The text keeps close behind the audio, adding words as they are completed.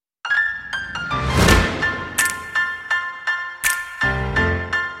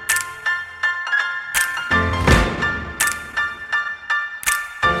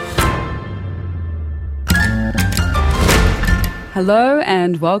Hello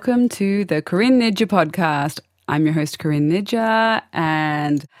and welcome to the Corinne Nidja podcast. I'm your host, Corinne Nidja,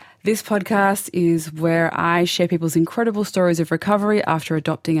 and this podcast is where I share people's incredible stories of recovery after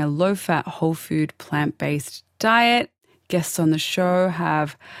adopting a low-fat, whole-food, plant-based diet. Guests on the show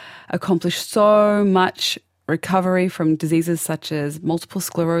have accomplished so much recovery from diseases such as multiple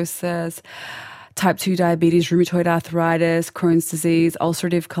sclerosis, type 2 diabetes, rheumatoid arthritis, Crohn's disease,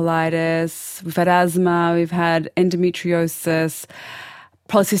 ulcerative colitis. We've had asthma, we've had endometriosis,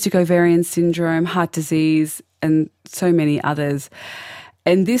 polycystic ovarian syndrome, heart disease, and so many others.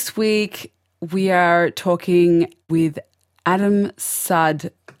 And this week we are talking with Adam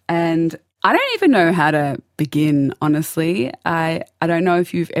Sud, and I don't even know how to begin, honestly. I don't know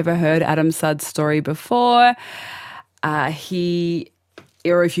if you've ever heard Adam Sud's story before.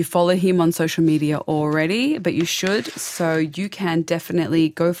 Or if you follow him on social media already, but you should. So you can definitely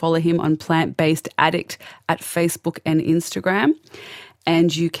go follow him on Plant Based Addict at Facebook and Instagram.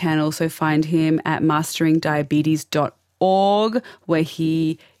 And you can also find him at masteringdiabetes.org, where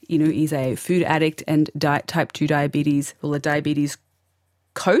he, is a food addict and type 2 diabetes, a diabetes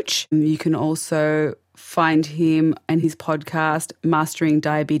coach. You can also find him and his podcast, Mastering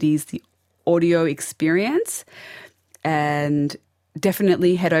Diabetes, the audio experience. And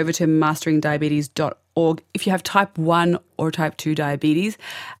definitely head over to masteringdiabetes.org if you have type 1 or type 2 diabetes.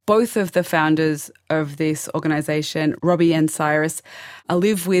 Both of the founders of this organization, Robbie and Cyrus,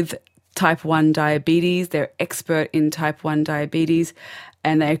 live with type 1 diabetes. They're expert in type 1 diabetes,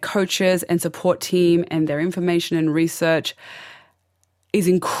 and they're coaches and support team, and their information and research is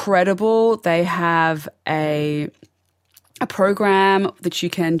incredible. They have a program that you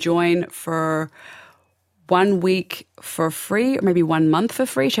can join for 1 week for free, or maybe 1 month for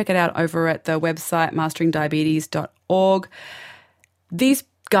free. Check it out over at the website, masteringdiabetes.org. These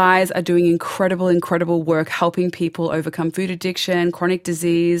guys are doing incredible work helping people overcome food addiction, chronic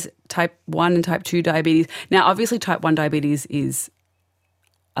disease, type 1 and type 2 diabetes. Now, obviously, type 1 diabetes is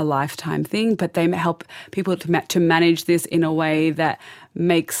a lifetime thing, but they help people to manage this in a way that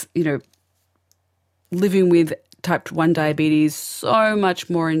makes, living with type 1 diabetes so much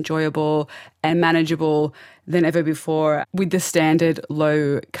more enjoyable and manageable than ever before with the standard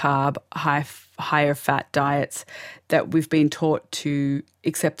low carb, higher fat diets that we've been taught to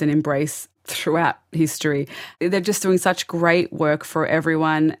accept and embrace throughout history. They're just doing such great work for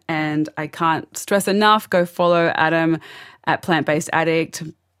everyone, and I can't stress enough, go follow Adam at Plant Based Addict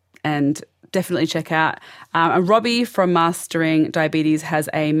and definitely check out. Robbie from Mastering Diabetes has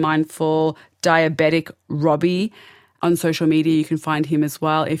a Mindful Diabetic Robbie on social media. You can find him as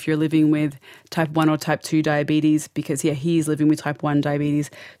well if you're living with type 1 or type 2 diabetes, because he's living with type 1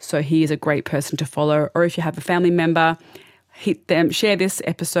 diabetes, so he is a great person to follow. Or if you have a family member, hit them, share this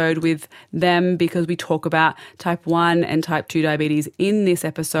episode with them, because we talk about type 1 and type 2 diabetes in this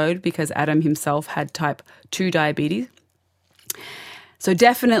episode, because Adam himself had type 2 diabetes. So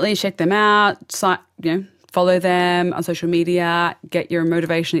definitely check them out, follow them on social media, get your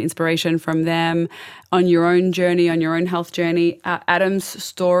motivation and inspiration from them on your own journey, on your own health journey. Adam's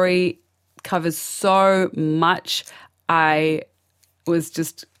story covers so much. I was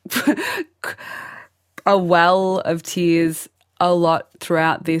just a well of tears a lot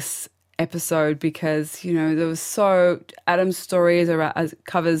throughout this episode, because, there was Adam's story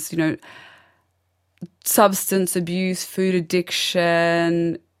covers, substance abuse, food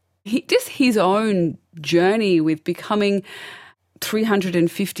addiction, just his own journey with becoming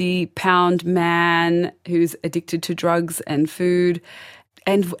 350-pound man who's addicted to drugs and food,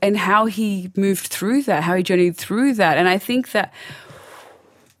 and how he moved through that, how he journeyed through that. And I think that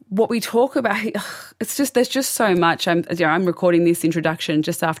what we talk about, there's just so much. I'm recording this introduction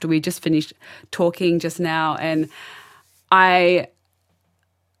just after we just finished talking just now, and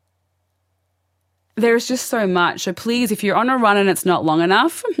there's just so much. So please, if you're on a run and it's not long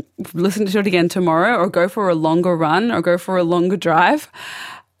enough, listen to it again tomorrow, or go for a longer run, or go for a longer drive,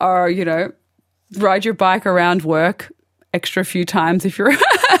 or, ride your bike around work extra few times if you're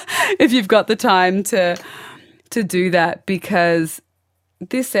if you've got the time to do that, because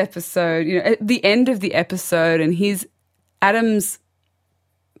this episode, at the end of the episode, and Adam's,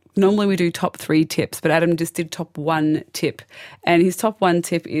 normally we do top 3 tips, but Adam just did top 1 tip. And his top 1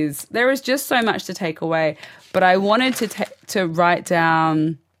 tip is, there is just so much to take away, but I wanted to write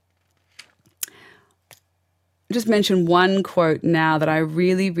down, just mention one quote now that I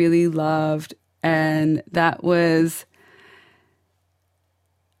really, really loved. And that was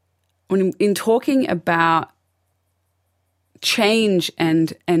in talking about change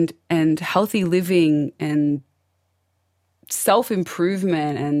and healthy living and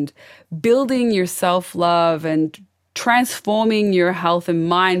self-improvement and building your self-love and transforming your health and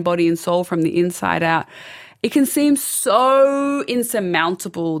mind, body, and soul from the inside out, it can seem so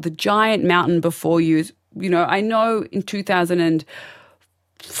insurmountable, the giant mountain before you. You know, I know in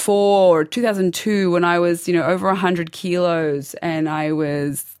 2004 or 2002 when I was, over 100 kilos and I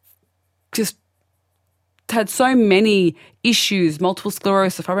was just had so many issues, multiple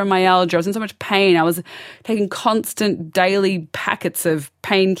sclerosis, fibromyalgia. I was in so much pain. I was taking constant daily packets of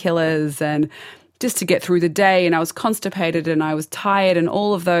painkillers and just to get through the day. And I was constipated and I was tired and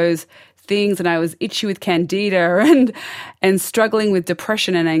all of those things. And I was itchy with candida and struggling with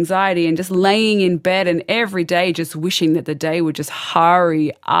depression and anxiety and just laying in bed and every day just wishing that the day would just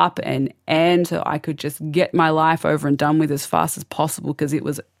hurry up and end so I could just get my life over and done with as fast as possible, because it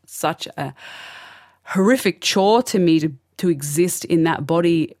was such a horrific chore to me to exist in that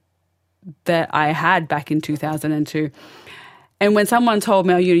body that I had back in 2002. And when someone told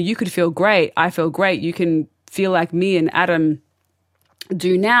me, you could feel great, I feel great, you can feel like me and Adam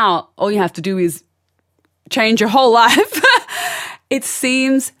do now, all you have to do is change your whole life. It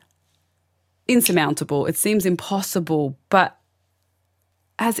seems insurmountable. It seems impossible. But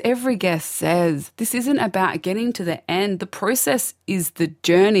as every guest says, this isn't about getting to the end. The process is the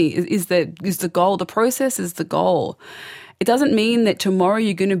journey, is the goal. The process is the goal. It doesn't mean that tomorrow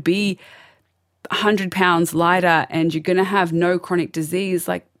you're going to be 100 pounds lighter and you're going to have no chronic disease.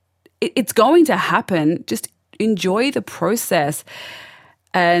 Like, it's going to happen. Just enjoy the process.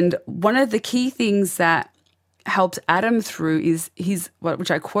 And one of the key things that helps Adam through is which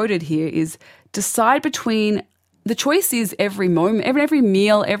I quoted here, is decide between. The choice is every moment, every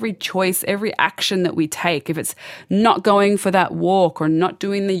meal, every choice, every action that we take. If it's not going for that walk or not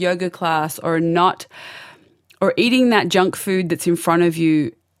doing the yoga class or eating that junk food that's in front of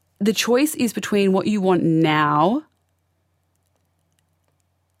you, the choice is between what you want now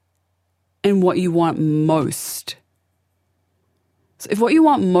and what you want most. So if what you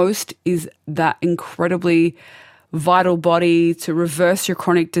want most is that incredibly vital body, to reverse your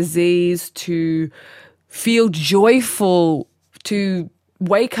chronic disease, to feel joyful, to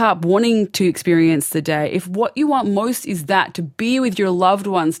wake up wanting to experience the day. If what you want most is that, to be with your loved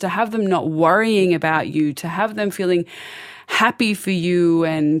ones, to have them not worrying about you, to have them feeling happy for you,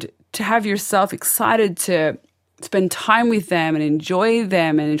 and to have yourself excited to spend time with them and enjoy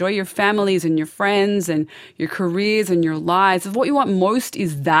your families and your friends and your careers and your lives. If what you want most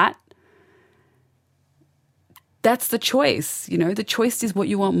is that, that's the choice. The choice is what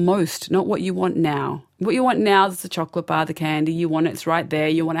you want most, not what you want now. What you want now is the chocolate bar, the candy. You want it, it's right there.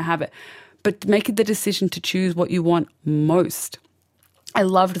 You want to have it. But make it the decision to choose what you want most. I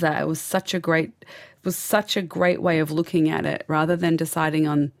loved that. It was such a great way of looking at it, rather than deciding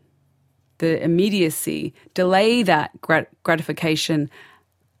on the immediacy. Delay that gratification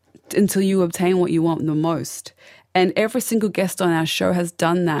until you obtain what you want the most. And every single guest on our show has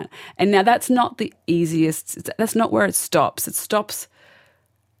done that. And now that's not the easiest. That's not where it stops. It stops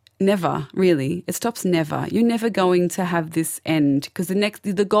never, really. It stops never. You're never going to have this end, because the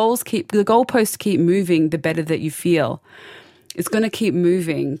goalposts keep moving the better that you feel. It's going to keep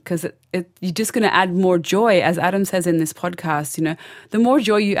moving, because you're just going to add more joy. As Adam says in this podcast, the more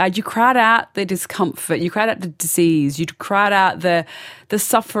joy you add, you crowd out the discomfort, you crowd out the disease, you crowd out the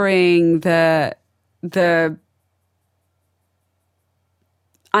suffering, the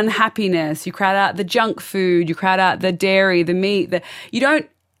unhappiness, you crowd out the junk food, you crowd out the dairy, the meat. You don't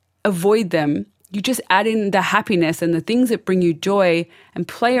avoid them. You just add in the happiness and the things that bring you joy and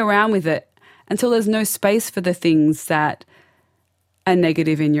play around with it until there's no space for the things that are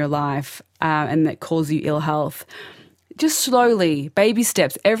negative in your life and that cause you ill health. Just slowly, baby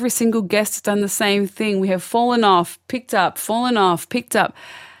steps. Every single guest has done the same thing. We have fallen off, picked up, fallen off, picked up,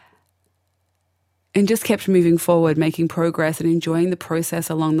 and just kept moving forward, making progress and enjoying the process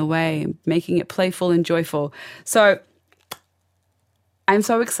along the way, making it playful and joyful. So I'm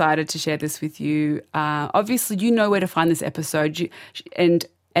so excited to share this with you. Obviously, you know where to find this episode, you can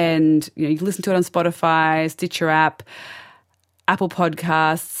listen to it on Spotify, Stitcher app, Apple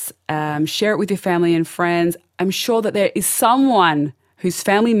Podcasts. Share it with your family and friends. I'm sure that there is someone whose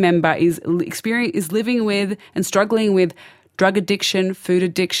family member is living with and struggling with drug addiction, food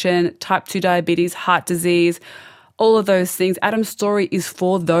addiction, type 2 diabetes, heart disease, all of those things. Adam's story is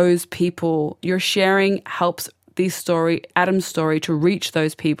for those people. Your sharing helps Adam's story, to reach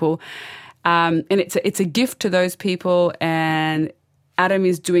those people. And it's a gift to those people. And Adam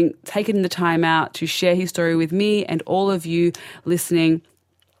is taking the time out to share his story with me and all of you listening.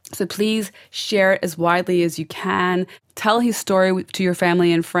 So please share it as widely as you can. Tell his story to your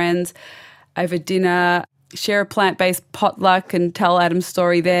family and friends over dinner. Share a plant-based potluck and tell Adam's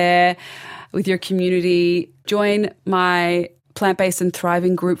story there. with your community. Join my Plant-Based and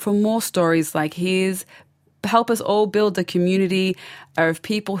Thriving group for more stories like his. Help us all build a community of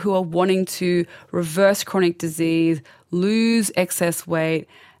people who are wanting to reverse chronic disease, lose excess weight,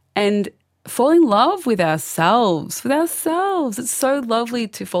 and fall in love with ourselves, It's so lovely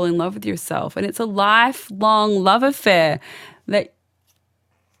to fall in love with yourself. And it's a lifelong love affair that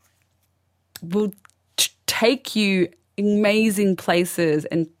will take you amazing places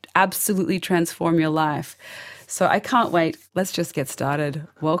and absolutely transform your life. So I can't wait. Let's just get started.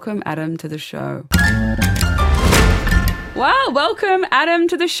 Welcome, Adam, to the show. Wow, welcome, Adam,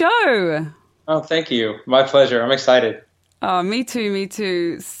 to the show. Oh, thank you. My pleasure. I'm excited. Oh, me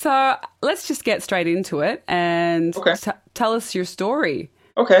too. So let's just get straight into it and tell us your story.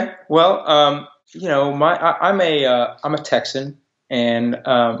 Okay. Well, I'm a Texan, and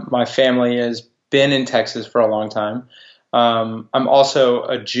my family has been in Texas for a long time. I'm also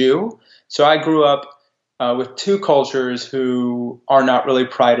a Jew, so I grew up with two cultures who are not really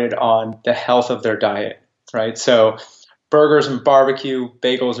prided on the health of their diet, right? So burgers and barbecue,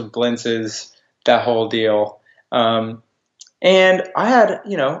 bagels and blintzes, that whole deal. And I had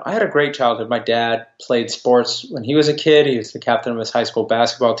a great childhood. My dad played sports when he was a kid. He was the captain of his high school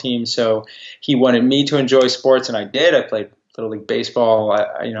basketball team. So he wanted me to enjoy sports, and I did. I played Little League Baseball.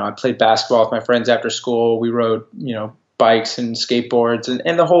 I played basketball with my friends after school. We rode, bikes and skateboards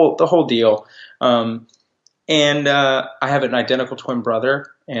and the whole deal. And I have an identical twin brother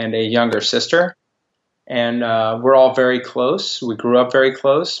and a younger sister. And we're all very close. We grew up very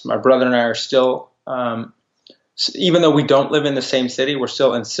close. My brother and I are still even though we don't live in the same city, we're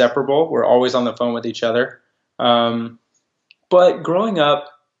still inseparable. We're always on the phone with each other. But growing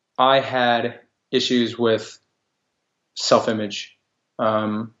up, I had issues with self-image.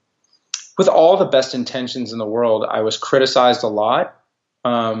 With all the best intentions in the world, I was criticized a lot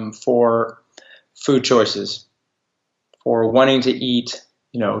for food choices, for wanting to eat,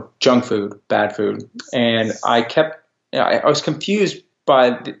 junk food, bad food. And I was confused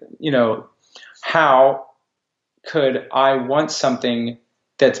by, how could I want something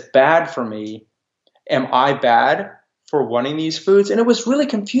that's bad for me? Am I bad for wanting these foods? And it was really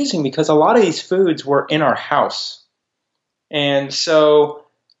confusing because a lot of these foods were in our house. And so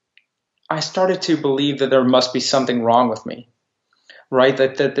I started to believe that there must be something wrong with me, right?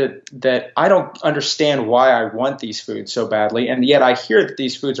 That I don't understand why I want these foods so badly. And yet I hear that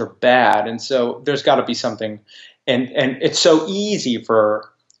these foods are bad. And so there's got to be something. And it's so easy for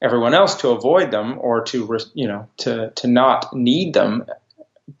everyone else to avoid them or to not need them,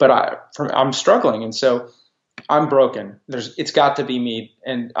 but I'm struggling, and so I'm broken. It's got to be me,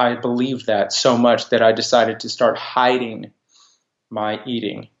 and I believed that so much that I decided to start hiding my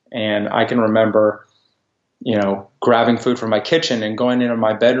eating. And I can remember, grabbing food from my kitchen and going into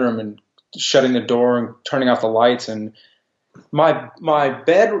my bedroom and shutting the door and turning off the lights. And my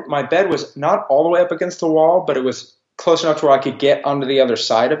bed was not all the way up against the wall, but it was close enough to where I could get onto the other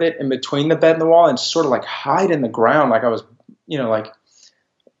side of it in between the bed and the wall and sort of like hide in the ground like I was,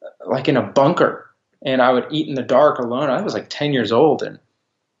 like in a bunker. And I would eat in the dark alone. I was like 10 years old. And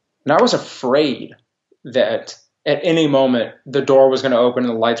I was afraid that at any moment the door was going to open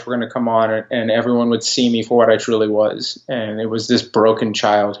and the lights were going to come on and everyone would see me for what I truly was. And it was this broken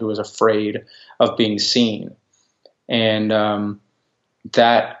child who was afraid of being seen. And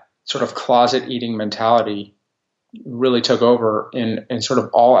that sort of closet eating mentality really took over in sort of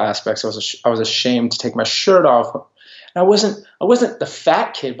all aspects. I was ashamed to take my shirt off. And I wasn't the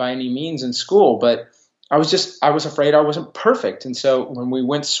fat kid by any means in school, but I was afraid I wasn't perfect. And so when we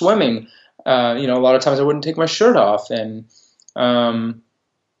went swimming, a lot of times I wouldn't take my shirt off, and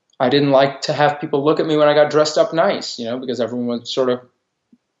I didn't like to have people look at me when I got dressed up nice, because everyone was sort of,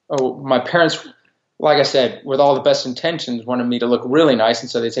 my parents, like I said, with all the best intentions, wanted me to look really nice. And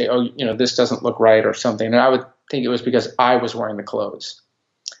so they'd say, this doesn't look right or something. And I would think it was because I was wearing the clothes.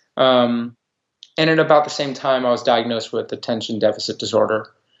 And at about the same time, I was diagnosed with attention deficit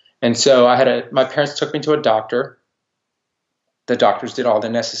disorder. And so my parents took me to a doctor. The doctors did all the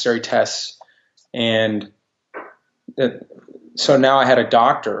necessary tests. And so now I had a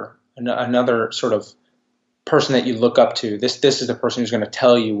doctor, another sort of person that you look up to. This is the person who's going to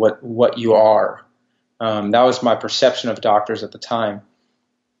tell you what you are. That was my perception of doctors at the time.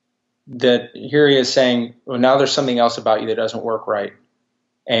 That here he is saying, well, now there's something else about you that doesn't work right.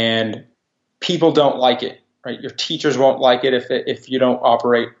 And people don't like it, right? Your teachers won't like it if you don't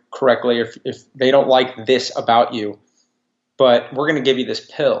operate correctly, if they don't like this about you. But we're going to give you this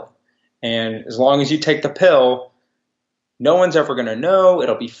pill. And as long as you take the pill, No one's ever going to know.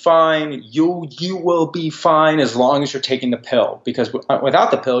 It'll be fine. You will be fine as long as you're taking the pill, because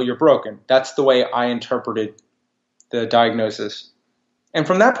without the pill, you're broken. That's the way I interpreted the diagnosis. And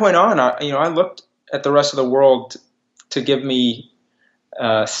from that point on, I looked at the rest of the world to give me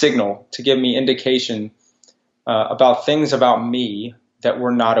signal, to give me indication about things about me that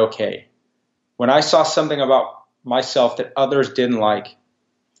were not okay. When I saw something about myself that others didn't like,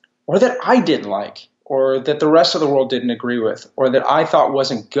 or that I didn't like, or that the rest of the world didn't agree with, or that I thought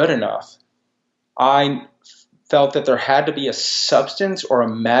wasn't good enough, I felt that there had to be a substance or a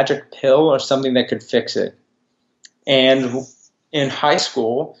magic pill or something that could fix it. And in high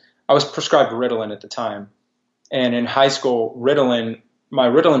school, I was prescribed Ritalin at the time. And in high school, my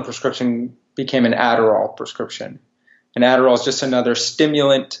Ritalin prescription became an Adderall prescription. And Adderall is just another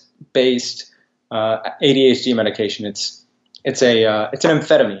stimulant-based ADHD medication. It's an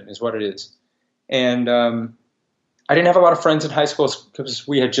amphetamine, is what it is. And I didn't have a lot of friends in high school because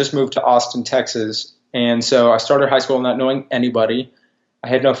we had just moved to Austin, Texas. And so I started high school not knowing anybody. I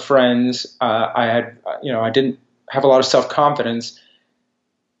had no friends. I didn't have a lot of self-confidence.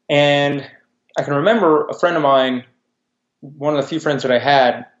 And I can remember a friend of mine, one of the few friends that I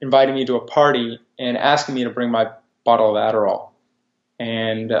had, invited me to a party and asking me to bring my bottle of Adderall.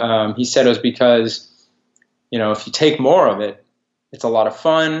 And he said it was because, if you take more of it, it's a lot of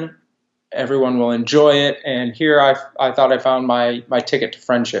fun. Everyone will enjoy it. And here I thought I found my ticket to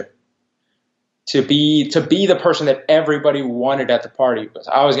friendship. To be the person that everybody wanted at the party, because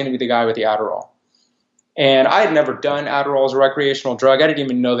I was going to be the guy with the Adderall. And I had never done Adderall as a recreational drug. I didn't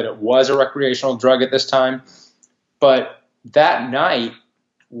even know that it was a recreational drug at this time. But that night,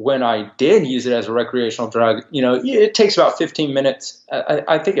 when I did use it as a recreational drug, it takes about 15 minutes.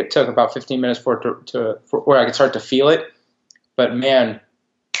 I think it took about 15 minutes for where I could start to feel it. But man,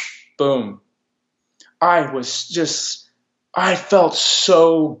 boom. I felt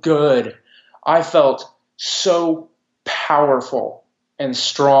so good. I felt so powerful and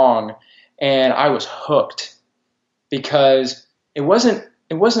strong. And I was hooked, because it wasn't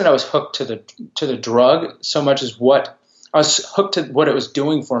I was hooked to the drug so much as I was hooked to what it was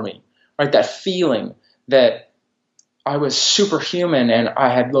doing for me, right? That feeling that I was superhuman and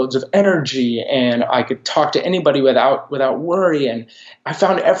I had loads of energy and I could talk to anybody without worry, and I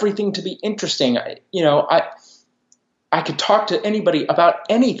found everything to be interesting. I could talk to anybody about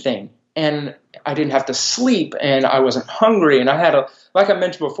anything, and I didn't have to sleep, and I wasn't hungry, and I had like I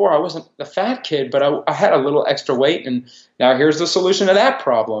mentioned before, I wasn't the fat kid, but I had a little extra weight, and now here's the solution to that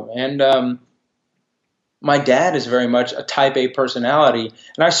problem. And my dad is very much a type A personality,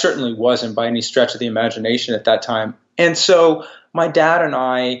 and I certainly wasn't by any stretch of the imagination at that time. And so my dad and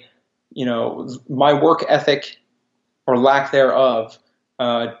I, my work ethic or lack thereof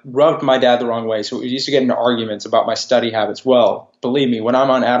rubbed my dad the wrong way. So we used to get into arguments about my study habits. Well, believe me, when I'm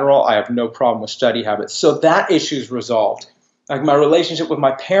on Adderall, I have no problem with study habits. So that issue's resolved. Like, my relationship with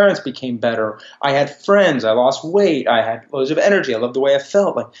my parents became better. I had friends. I lost weight. I had loads of energy. I loved the way I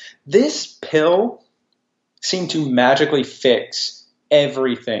felt. Like, this pill seemed to magically fix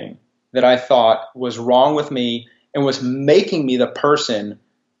everything that I thought was wrong with me and was making me the person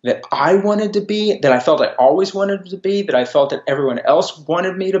that I wanted to be, that I felt I always wanted to be, that I felt that everyone else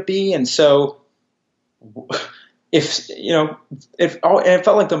wanted me to be. And so it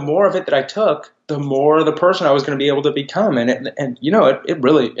felt like the more of it that I took, the more the person I was going to be able to become. And it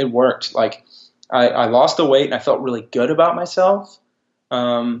really worked. Like, I lost the weight and I felt really good about myself.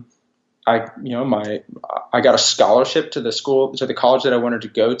 I got a scholarship to the college that I wanted to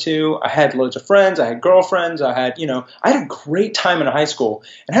go to. I had loads of friends. I had girlfriends. I had a great time in high school,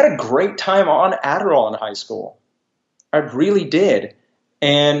 and had a great time on Adderall in high school. I really did.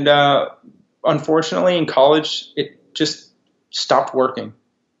 And unfortunately, in college, it just stopped working.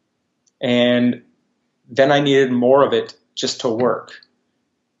 And then I needed more of it just to work.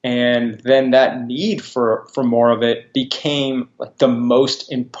 And then that need for more of it became like the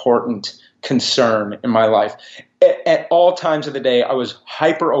most important concern in my life. At all times of the day, I was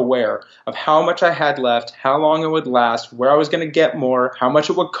hyper aware of how much I had left, how long it would last, where I was going to get more, how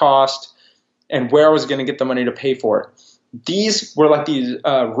much it would cost, and where I was going to get the money to pay for it. These were like these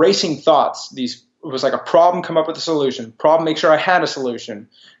racing thoughts. It was like a problem, come up with a solution. Problem, make sure I had a solution.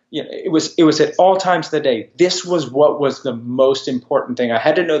 It was at all times of the day. This was what was the most important thing. I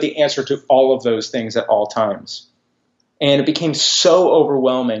had to know the answer to all of those things at all times. And it became so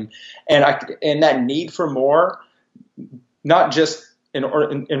overwhelming. And that need for more, not just in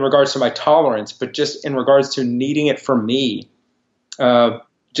regards to my tolerance, but just in regards to needing it for me,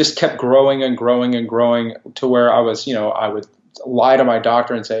 just kept growing and growing and growing to where I would lie to my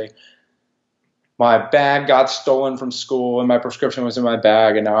doctor and say, my bag got stolen from school and my prescription was in my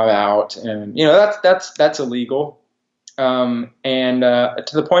bag and now I'm out. And, you know, that's illegal. And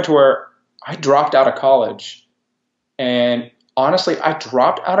to the point where I dropped out of college. And honestly, I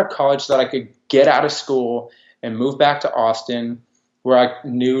dropped out of college so that I could get out of school and move back to Austin, where I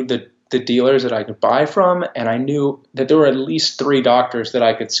knew the dealers that I could buy from. And I knew that there were at least 3 doctors that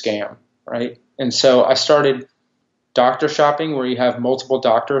I could scam, right? And so I started doctor shopping, where you have multiple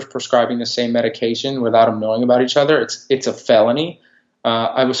doctors prescribing the same medication without them knowing about each other. It's a felony.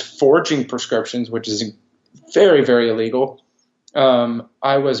 I was forging prescriptions, which is very, very illegal.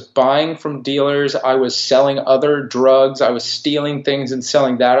 I was buying from dealers. I was selling other drugs. I was stealing things and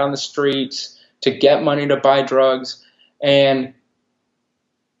selling that on the streets to get money to buy drugs. And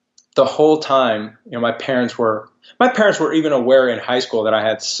the whole time, you know, my parents were even aware in high school that I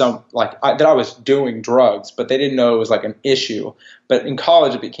had that I was doing drugs, but they didn't know it was like an issue. But in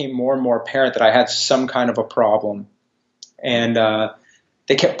college, it became more and more apparent that I had some kind of a problem. And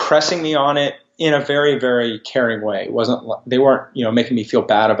they kept pressing me on it in a very, very caring way. They weren't, you know, making me feel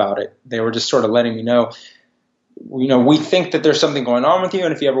bad about it. They were just sort of letting me know, you know, we think that there's something going on with you,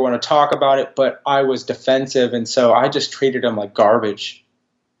 and if you ever want to talk about it. But I was defensive, and so I just treated them like garbage.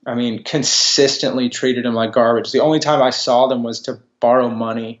 I mean, consistently treated them like garbage. The only time I saw them was to borrow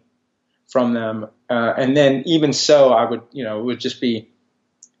money from them. And then even so, I would, you know, it would just be,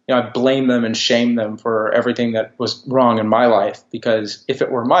 you know, I'd blame them and shame them for everything that was wrong in my life, because if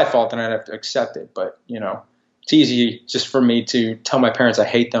it were my fault, then I'd have to accept it. But, you know, it's easy just for me to tell my parents I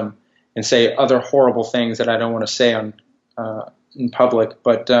hate them and say other horrible things that I don't want to say in public.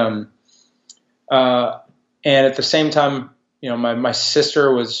 But, and at the same time, you know, my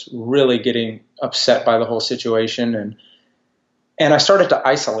sister was really getting upset by the whole situation, and I started to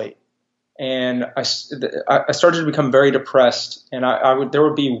isolate, and I started to become very depressed, and there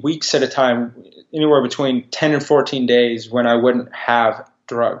would be weeks at a time, anywhere between 10 and 14 days, when I wouldn't have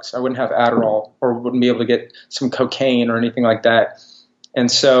drugs. I wouldn't have Adderall, or wouldn't be able to get some cocaine or anything like that.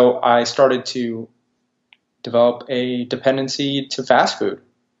 And so I started to develop a dependency to fast food,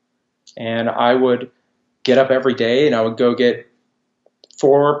 and I would get up every day and I would go get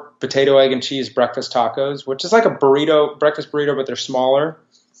 4 potato, egg, and cheese breakfast tacos, which is like a breakfast burrito, but they're smaller.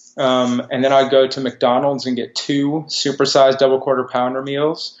 And then I'd go to McDonald's and get 2 supersized double quarter pounder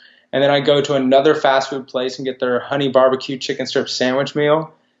meals. And then I'd go to another fast food place and get their honey barbecue chicken strip sandwich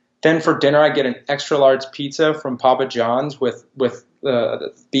meal. Then for dinner, I'd get an extra large pizza from Papa John's with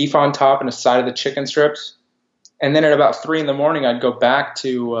beef on top and a side of the chicken strips. And then at about 3 a.m, I'd go back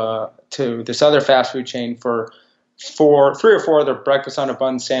to this other fast food chain for 3 or 4 other breakfast on a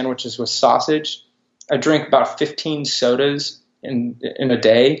bun sandwiches with sausage. I drink about 15 sodas in a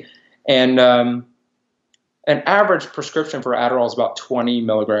day, and an average prescription for Adderall is about 20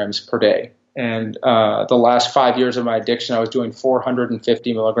 milligrams per day. And the last 5 years of my addiction, I was doing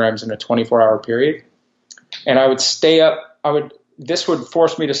 450 milligrams in a 24-hour period. And I would stay up. This would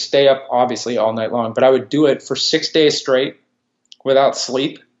force me to stay up, obviously, all night long, but I would do it for 6 days straight without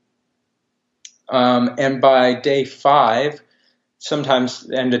sleep. And by day 5, sometimes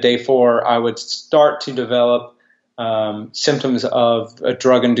the end of day 4, I would start to develop symptoms of a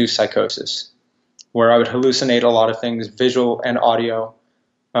drug-induced psychosis, where I would hallucinate a lot of things, visual and audio.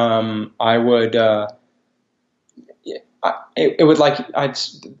 I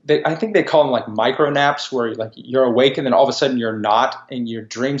think they call them like micro naps, where like you're awake and then all of a sudden you're not, and you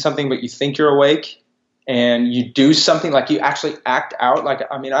dream something, but you think you're awake. And you do something, like you actually act out. Like,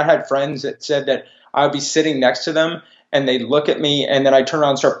 I mean, I had friends that said that I would be sitting next to them and they'd look at me, and then I turn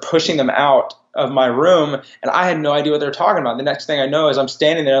around and start pushing them out of my room, and I had no idea what they were talking about. The next thing I know is I'm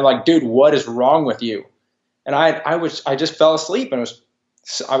standing there like, dude, what is wrong with you? And I just fell asleep, and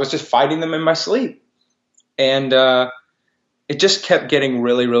I was just fighting them in my sleep. And it just kept getting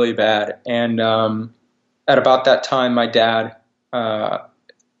really, really bad. And at about that time, my dad,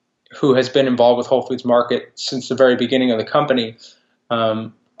 who has been involved with Whole Foods Market since the very beginning of the company,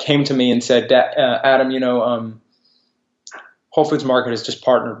 came to me and said, Adam, you know, Whole Foods Market has just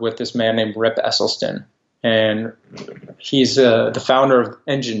partnered with this man named Rip Esselstyn. And he's the founder of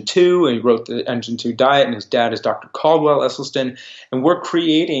Engine 2, and he wrote the Engine 2 diet, and his dad is Dr. Caldwell Esselstyn. And we're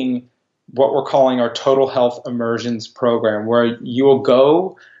creating what we're calling our Total Health Immersions program, where you will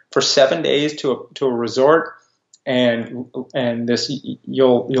go for 7 days to a resort, and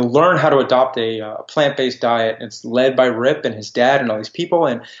you'll learn how to adopt a plant-based diet. It's led by Rip and his dad and all these people.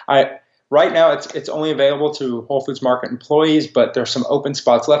 And right now it's only available to Whole Foods Market employees, but there's some open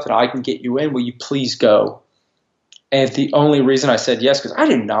spots left, and I can get you in. Will you please go? And the only reason I said yes, because I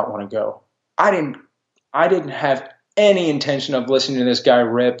did not want to go. I didn't have any intention of listening to this guy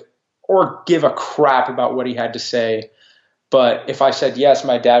Rip or give a crap about what he had to say. But if I said yes,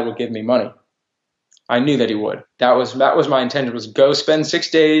 my dad would give me money. I knew that he would. That was my intention, was go spend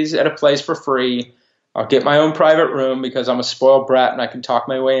 6 days at a place for free. I'll get my own private room because I'm a spoiled brat and I can talk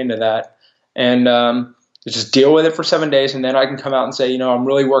my way into that. And just deal with it for 7 days, and then I can come out and say, I'm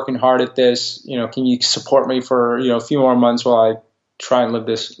really working hard at this. Can you support me for a few more months while I try and live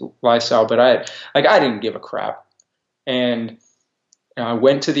this lifestyle? But I didn't give a crap, and I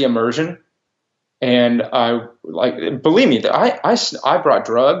went to the immersion, and believe me, I brought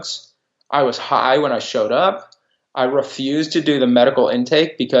drugs. I was high when I showed up. I refused to do the medical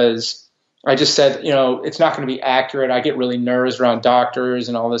intake because I just said, it's not going to be accurate. I get really nervous around doctors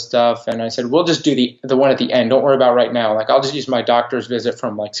and all this stuff. And I said, we'll just do the one at the end. Don't worry about right now. I'll just use my doctor's visit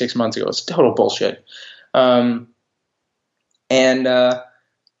from 6 months ago. It's total bullshit. And I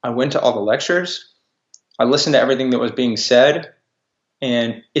went to all the lectures. I listened to everything that was being said,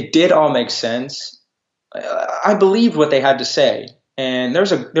 and it did all make sense. I believed what they had to say. And there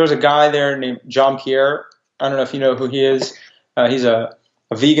was a guy there named Jean Pierre. I don't know if you know who he is. He's a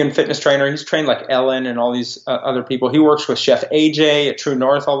vegan fitness trainer. He's trained like Ellen and all these other people. He works with Chef AJ at True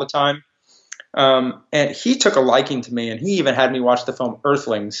North all the time. And he took a liking to me, and he even had me watch the film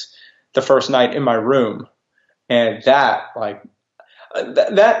Earthlings the first night in my room. And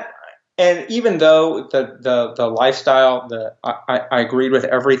and even though the lifestyle, I agreed with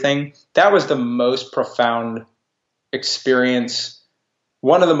everything, that was the most profound experience.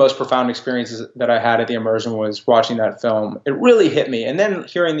 One of the most profound experiences that I had at the immersion was watching that film. It really hit me. And then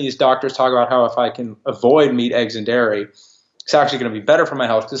hearing these doctors talk about how if I can avoid meat, eggs, and dairy, it's actually going to be better for my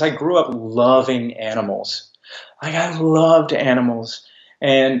health, because I grew up loving animals. I loved animals.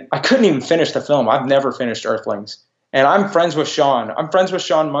 And I couldn't even finish the film. I've never finished Earthlings. And I'm friends with Sean. I'm friends with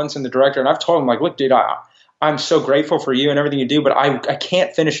Sean Munson, the director. And I've told him, look, dude, I'm so grateful for you and everything you do, but I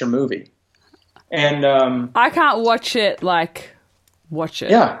can't finish your movie. And I can't watch it watch it.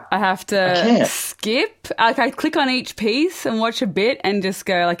 Yeah. I have to skip. I click on each piece and watch a bit and just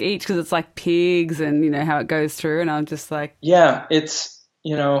go each, because it's pigs and how it goes through, and I'm just yeah, it's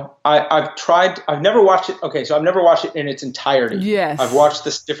I've never watched it. Okay, so I've never watched it in its entirety. Yes. I've watched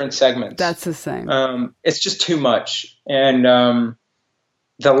this different segments. That's the same. It's just too much. And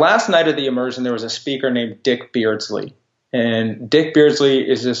the last night of the immersion, there was a speaker named Dick Beardsley. And Dick Beardsley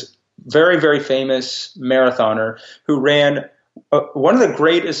is this very, very famous marathoner who ran one of the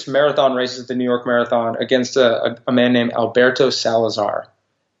greatest marathon races at the New York Marathon against a man named Alberto Salazar.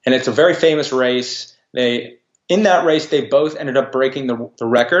 And it's a very famous race. In that race, they both ended up breaking the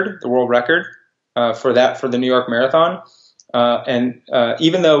world record for the New York Marathon. And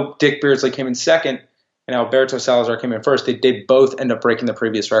even though Dick Beardsley came in second and Alberto Salazar came in first, they both end up breaking the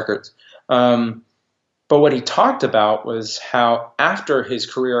previous records. But what he talked about was how after his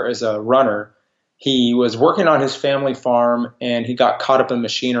career as a runner, he was working on his family farm and he got caught up in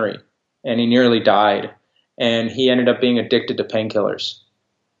machinery and he nearly died. And he ended up being addicted to painkillers.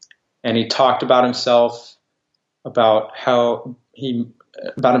 And he talked about himself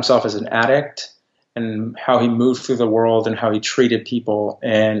himself as an addict and how he moved through the world and how he treated people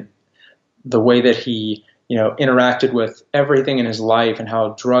and the way that he, interacted with everything in his life, and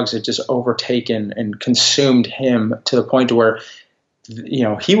how drugs had just overtaken and consumed him to the point to where,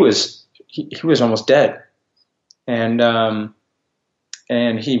 he was almost dead. And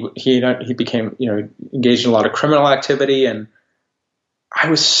he became, engaged in a lot of criminal activity. And I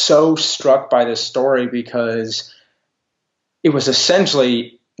was so struck by this story because it was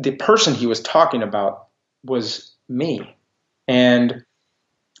essentially the person he was talking about was me. And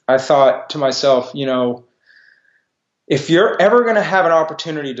I thought to myself, if you're ever going to have an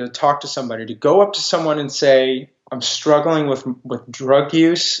opportunity to talk to somebody, to go up to someone and say, I'm struggling with drug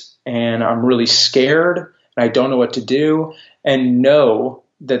use and I'm really scared and I don't know what to do, and know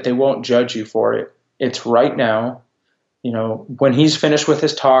that they won't judge you for it, it's right now. When he's finished with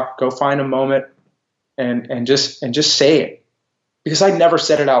his talk, go find a moment and just say it. Because I'd never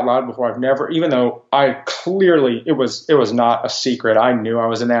said it out loud before. Even though it was not a secret. I knew I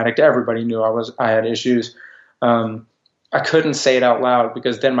was an addict. Everybody knew I had issues. I couldn't say it out loud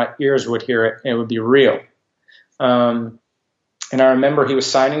because then my ears would hear it and it would be real. And I remember he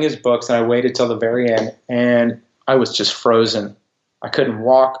was signing his books, and I waited till the very end, and I was just frozen. I couldn't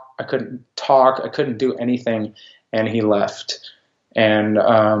walk. I couldn't talk. I couldn't do anything. And he left. And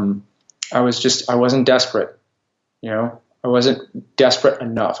I wasn't desperate. I wasn't desperate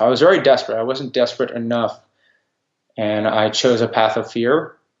enough. I was very desperate. I wasn't desperate enough. And I chose a path of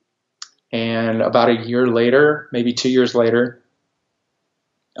fear. And about a year later, maybe 2 years later,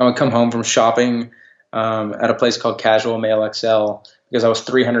 I would come home from shopping at a place called Casual Male XL. because I was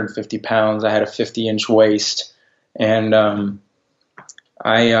 350 pounds. I had a 50-inch waist, and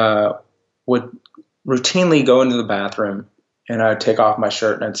I would routinely go into the bathroom, and I'd take off my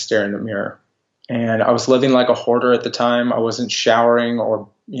shirt and I'd stare in the mirror. And I was living like a hoarder at the time. I wasn't showering or,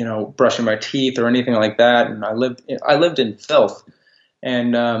 brushing my teeth or anything like that. And I lived in filth.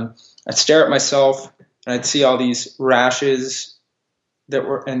 And I'd stare at myself, and I'd see all these rashes that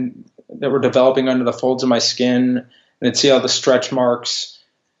were developing under the folds of my skin, and I'd see all the stretch marks.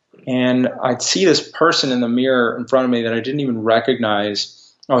 And I'd see this person in the mirror in front of me that I didn't even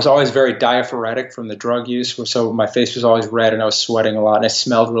recognize. I was always very diaphoretic from the drug use, so my face was always red and I was sweating a lot, and I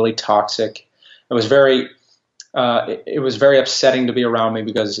smelled really toxic. It was very upsetting to be around me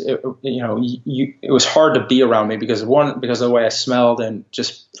because it was hard to be around me because of the way I smelled, and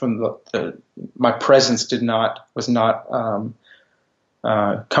just from my presence was not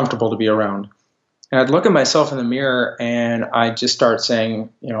comfortable to be around. And I'd look at myself in the mirror and I'd just start saying,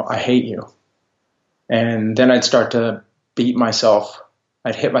 I hate you. And then I'd start to beat myself.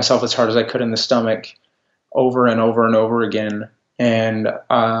 I'd hit myself as hard as I could in the stomach over and over and over again. And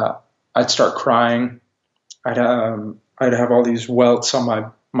I'd start crying. I'd have all these welts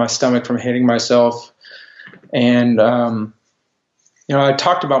on my stomach from hitting myself. And, I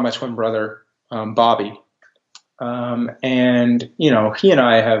talked about my twin brother, Bobby. And, he and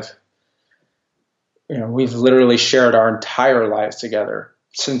I have, we've literally shared our entire lives together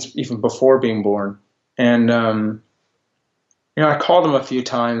since even before being born. And, I called him a few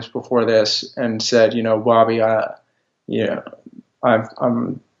times before this and said, Bobby, I'm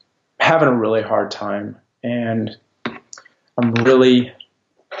having a really hard time, and I'm really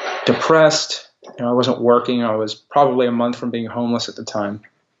depressed. I wasn't working. I was probably a month from being homeless at the time.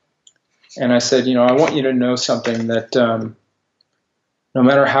 And I said, I want you to know something, that no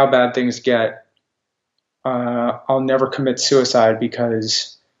matter how bad things get, I'll never commit suicide,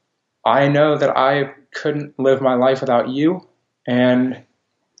 because I know that I couldn't live my life without you, and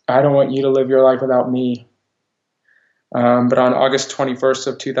I don't want you to live your life without me. But on August 21st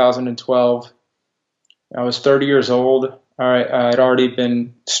of 2012, I was 30 years old. I'd already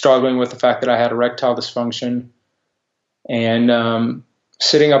been struggling with the fact that I had erectile dysfunction, and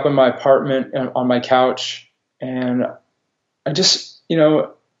sitting up in my apartment on my couch, and I just, I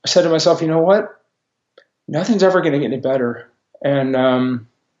said to myself, you know what? Nothing's ever going to get any better, and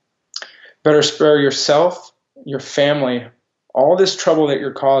better spare yourself, your family, all this trouble that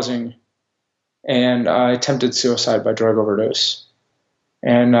you're causing. And I attempted suicide by drug overdose.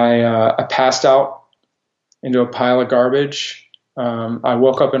 And I passed out into a pile of garbage. I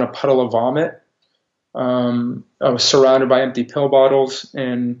woke up in a puddle of vomit. I was surrounded by empty pill bottles,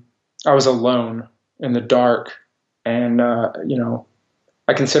 and I was alone in the dark. And,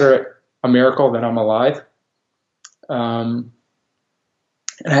 I consider it a miracle that I'm alive. And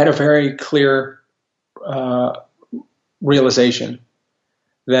I had a very clear realization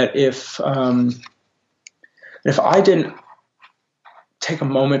that if I didn't take a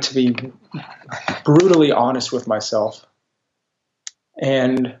moment to be brutally honest with myself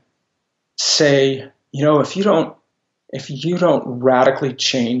and say, if you don't radically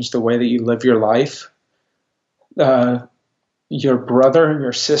change the way that you live your life, your brother and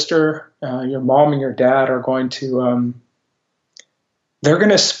your sister, your mom and your dad are going to they're going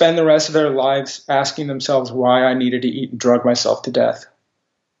to spend the rest of their lives asking themselves why I needed to eat and drug myself to death.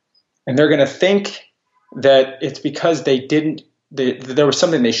 And they're going to think that it's because there was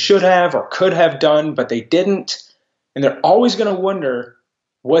something they should have or could have done, but they didn't. And they're always going to wonder,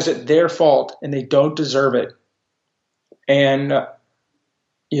 was it their fault? And they don't deserve it. And,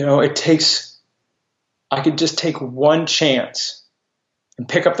 I could just take one chance and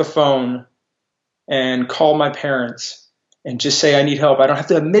pick up the phone and call my parents and just say, I need help. I don't have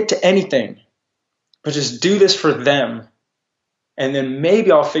to admit to anything, but just do this for them. And then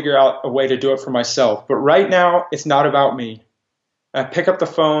maybe I'll figure out a way to do it for myself. But right now, it's not about me. I pick up the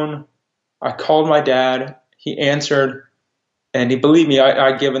phone. I called my dad. He answered. And he believed me,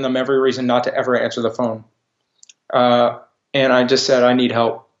 I'd given them every reason not to ever answer the phone. And I just said, I need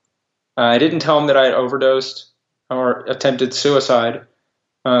help. I didn't tell him that I had overdosed or attempted suicide.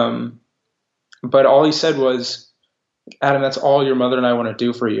 But all he said was, Adam, that's all your mother and I want to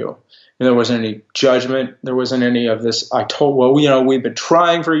do for you. And there wasn't any judgment. There wasn't any of this. We've been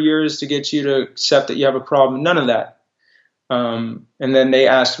trying for years to get you to accept that you have a problem. None of that. And then they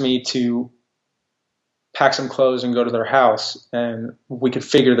asked me to pack some clothes and go to their house, and we could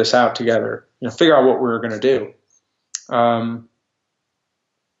figure this out together, figure out what we were going to do.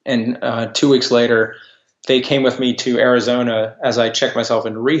 And 2 weeks later, they came with me to Arizona as I checked myself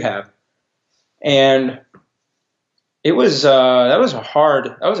into rehab. And It was that was a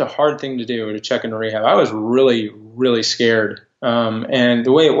hard thing to do, to check into rehab. I was really, really scared. And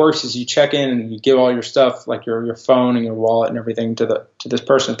the way it works is you check in and you give all your stuff, like your phone and your wallet and everything, to this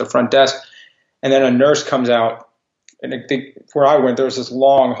person at the front desk, and then a nurse comes out. And I think where I went, there was this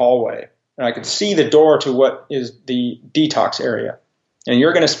long hallway, and I could see the door to what is the detox area. And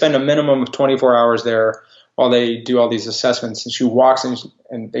you're going to spend a minimum of 24 hours there while they do all these assessments. And she walks in,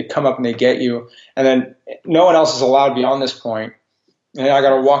 and they come up and they get you. And then no one else is allowed beyond this point. And I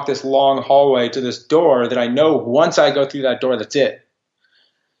got to walk this long hallway to this door that I know once I go through that door, that's it.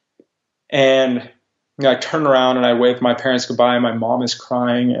 And I turn around and I wave my parents goodbye. My mom is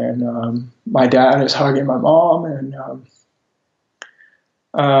crying, and my dad is hugging my mom. And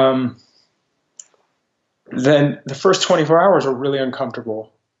then the first 24 hours are really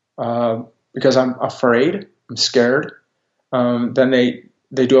uncomfortable because I'm afraid, I'm scared. Then they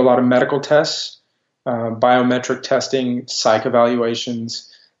do a lot of medical tests, biometric testing, psych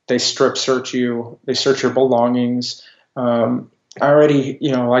evaluations. They strip search you. They search your belongings. I already,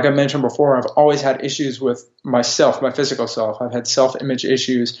 like I mentioned before, I've always had issues with myself, my physical self. I've had self-image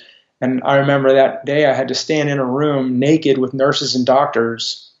issues. And I remember that day I had to stand in a room naked with nurses and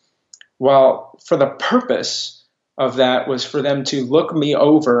doctors. Well, for the purpose of that was for them to look me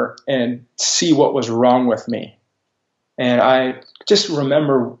over and see what was wrong with me. And I just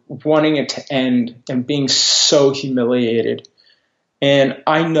remember wanting it to end and being so humiliated. And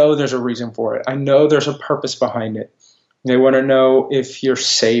I know there's a reason for it. I know there's a purpose behind it. They want to know if you're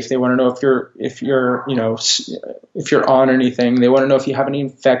safe. They want to know if you're on anything. They want to know if you have any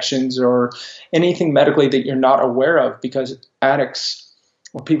infections or anything medically that you're not aware of, because addicts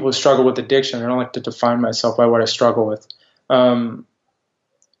or people who struggle with addiction, I don't like to define myself by what I struggle with.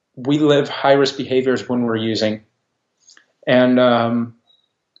 We live high-risk behaviors when we're using. And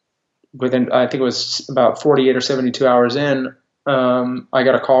within, I think it was about 48 or 72 hours in, I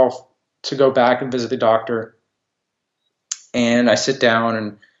got a call to go back and visit the doctor. And I sit down,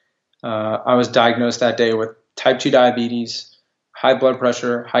 and I was diagnosed that day with type 2 diabetes, high blood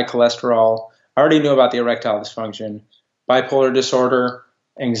pressure, high cholesterol. I already knew about the erectile dysfunction, bipolar disorder,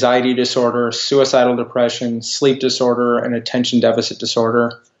 anxiety disorder, suicidal depression, sleep disorder, and attention deficit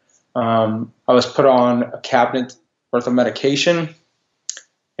disorder. I was put on a cabinet worth of medication,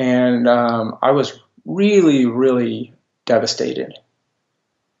 and I was really, really devastated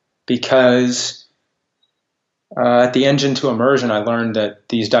because at the engine to immersion, I learned that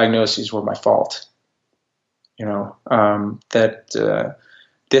these diagnoses were my fault. That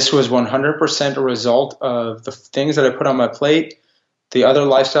this was 100% a result of the things that I put on my plate, the other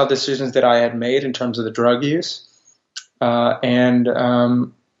lifestyle decisions that I had made in terms of the drug use, and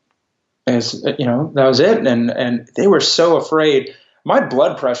as that was it. And they were so afraid. My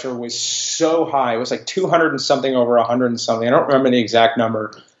blood pressure was so high; it was like 200 and something over 100 and something. I don't remember the exact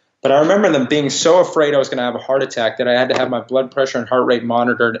number. But I remember them being so afraid I was going to have a heart attack that I had to have my blood pressure and heart rate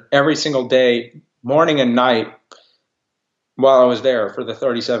monitored every single day, morning and night, while I was there for the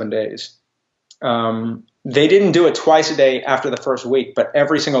 37 days. They didn't do it twice a day after the first week, but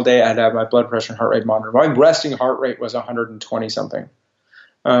every single day I had to have my blood pressure and heart rate monitored. My resting heart rate was 120 something.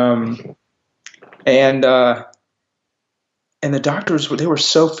 And the doctors, they were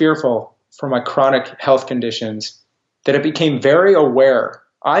so fearful for my chronic health conditions that I became very aware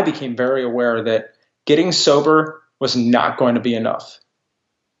that getting sober was not going to be enough.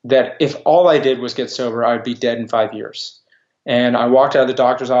 That if all I did was get sober, I'd be dead in 5 years. And I walked out of the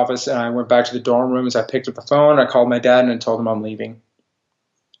doctor's office and I went back to the dorm room. As I picked up the phone, I called my dad and told him I'm leaving.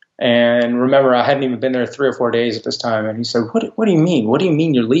 And remember, I hadn't even been there 3 or 4 days at this time. And he said, what do you mean? What do you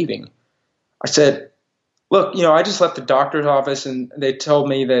mean you're leaving? I said, look, I just left the doctor's office and they told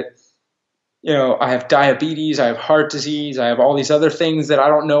me that, I have diabetes, I have heart disease, I have all these other things that I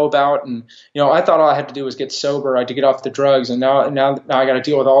don't know about. And, I thought all I had to do was get sober. I had to get off the drugs. And now I got to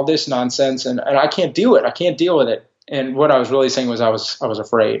deal with all this nonsense and I can't do it. I can't deal with it. And what I was really saying was I was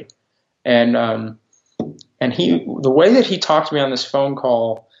afraid. And the way that he talked to me on this phone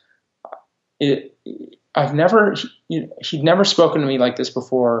call, he'd never spoken to me like this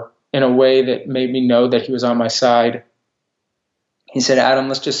before in a way that made me know that he was on my side. He said, Adam,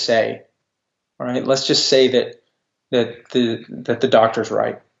 let's just say, all right, let's just say that the doctor's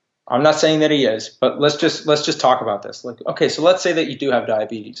right. I'm not saying that he is, but let's just talk about this. Like, okay, so let's say that you do have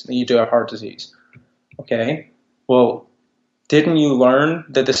diabetes and you do have heart disease. Okay, well, didn't you learn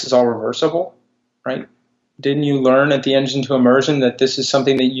that this is all reversible, right? Didn't you learn at the engine to immersion that this is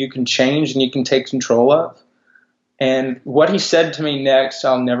something that you can change and you can take control of? And what he said to me next,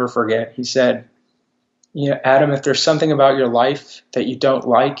 I'll never forget. He said, Adam, if there's something about your life that you don't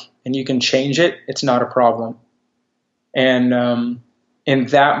like and you can change it, it's not a problem. And in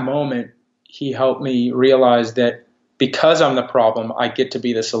that moment, he helped me realize that because I'm the problem, I get to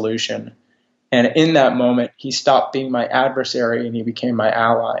be the solution. And in that moment, he stopped being my adversary and he became my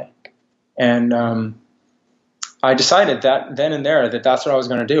ally. And I decided that then and there that that's what I was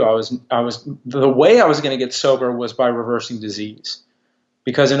going to do. The way I was going to get sober was by reversing disease.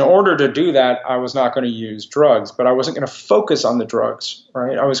 Because in order to do that, I was not going to use drugs, but I wasn't going to focus on the drugs,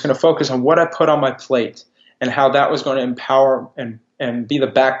 right? I was going to focus on what I put on my plate and how that was going to empower and be the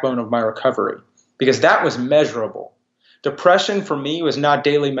backbone of my recovery, because that was measurable. Depression for me was not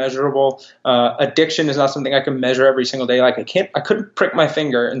daily measurable. Addiction is not something I can measure every single day. Like I couldn't prick my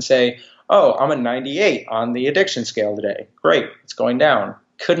finger and say, oh, I'm a 98 on the addiction scale today. Great, it's going down.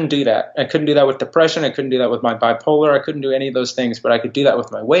 Couldn't do that. I couldn't do that with depression. I couldn't do that with my bipolar. I couldn't do any of those things, but I could do that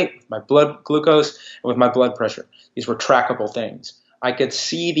with my weight, with my blood glucose, and with my blood pressure. These were trackable things. I could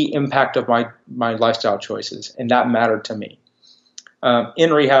see the impact of my lifestyle choices, and that mattered to me.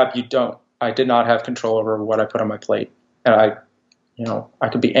 In rehab, I did not have control over what I put on my plate. And I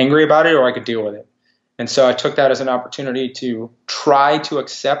could be angry about it or I could deal with it. And so I took that as an opportunity to try to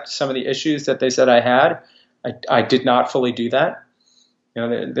accept some of the issues that they said I had. I did not fully do that.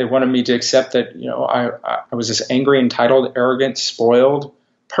 They wanted me to accept that, I was this angry, entitled, arrogant, spoiled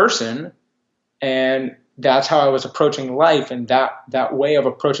person. And that's how I was approaching life. And that way of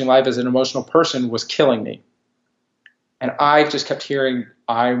approaching life as an emotional person was killing me. And I just kept hearing,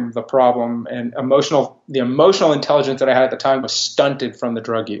 I'm the problem. And the emotional intelligence that I had at the time was stunted from the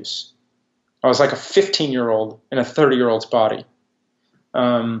drug use. I was like a 15-year-old in a 30-year-old's body.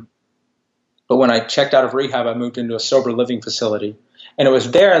 But when I checked out of rehab, I moved into a sober living facility. And it was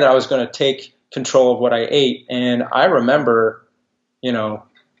there that I was going to take control of what I ate. And I remember,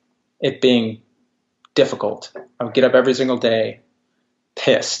 it being difficult. I would get up every single day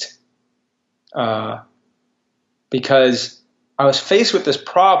pissed. Because I was faced with this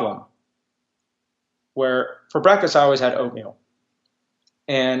problem where for breakfast I always had oatmeal.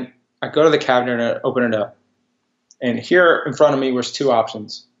 And I go to the cabinet and I open it up. And here in front of me was two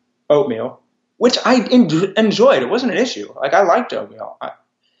options. Oatmeal, which I enjoyed. It wasn't an issue. Like, I liked oatmeal.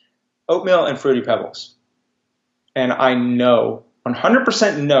 Oatmeal and Fruity Pebbles. And I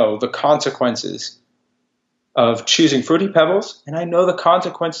 100% know the consequences of choosing Fruity Pebbles, and I know the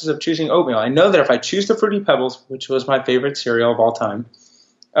consequences of choosing oatmeal. I know that if I choose the Fruity Pebbles, which was my favorite cereal of all time,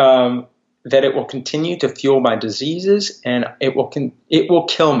 that it will continue to fuel my diseases and it will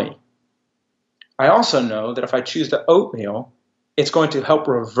kill me. I also know that if I choose the oatmeal, it's going to help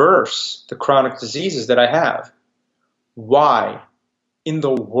reverse the chronic diseases that I have. Why in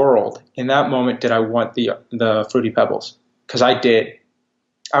the world in that moment did I want the Fruity Pebbles? Because I did.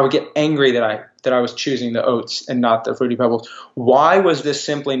 I would get angry that I was choosing the oats and not the Fruity Pebbles. Why was this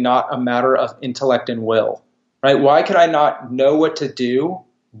simply not a matter of intellect and will? Right? Why could I not know what to do,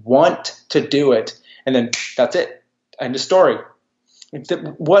 want to do it, and then that's it? End of story.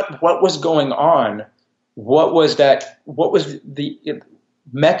 What was going on? What was the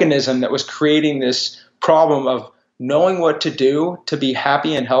mechanism that was creating this problem of knowing what to do to be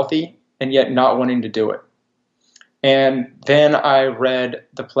happy and healthy and yet not wanting to do it? And then I read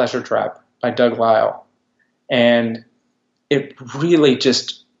The Pleasure Trap by Doug Lisle. And it really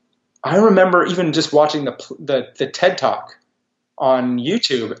I remember even just watching the TED Talk on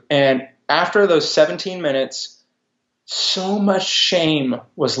YouTube. And after those 17 minutes, so much shame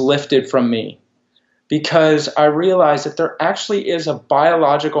was lifted from me because I realized that there actually is a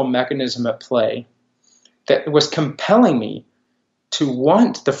biological mechanism at play that was compelling me to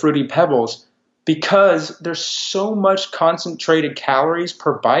want the Fruity Pebbles, because there's so much concentrated calories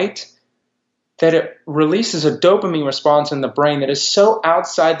per bite that it releases a dopamine response in the brain that is so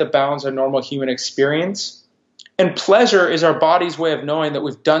outside the bounds of normal human experience. And pleasure is our body's way of knowing that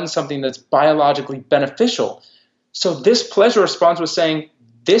we've done something that's biologically beneficial. So this pleasure response was saying,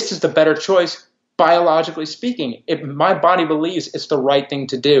 this is the better choice, biologically speaking. My body believes it's the right thing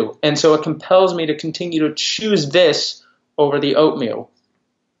to do. And so it compels me to continue to choose this over the oatmeal.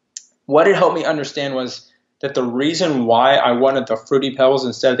 What it helped me understand was that the reason why I wanted the Fruity Pebbles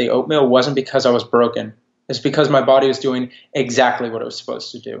instead of the oatmeal wasn't because I was broken. It's because my body was doing exactly what it was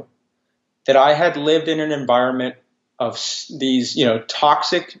supposed to do. That I had lived in an environment of these,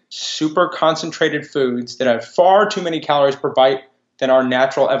 toxic, super concentrated foods that have far too many calories per bite than our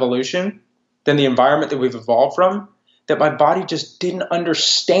natural evolution, than the environment that we've evolved from, that my body just didn't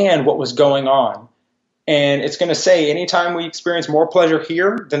understand what was going on. And it's going to say, anytime we experience more pleasure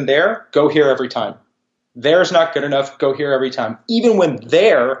here than there, go here every time. There's not good enough, go here every time. Even when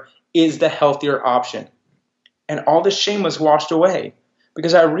there is the healthier option. And all this shame was washed away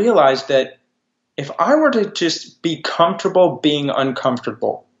because I realized that if I were to just be comfortable being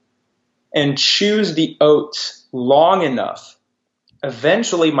uncomfortable and choose the oats long enough,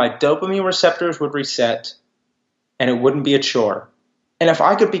 eventually my dopamine receptors would reset and it wouldn't be a chore. And if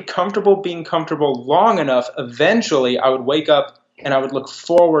I could be comfortable being comfortable long enough, eventually I would wake up and I would look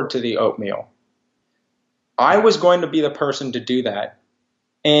forward to the oatmeal. I was going to be the person to do that.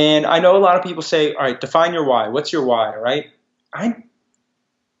 And I know a lot of people say, all right, define your why. What's your why, right?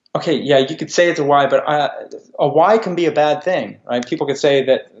 Okay, yeah, you could say it's a why, but a why can be a bad thing, right? People could say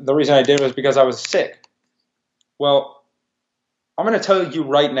that the reason I did it was because I was sick. Well, I'm going to tell you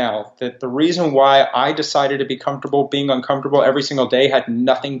right now that the reason why I decided to be comfortable being uncomfortable every single day had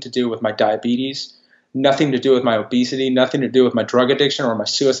nothing to do with my diabetes, nothing to do with my obesity, nothing to do with my drug addiction or my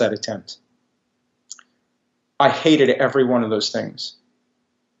suicide attempt. I hated every one of those things.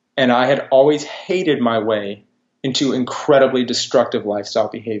 And I had always hated my way into incredibly destructive lifestyle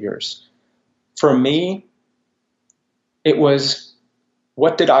behaviors. For me, it was,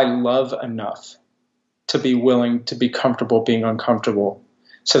 what did I love enough to be willing to be comfortable being uncomfortable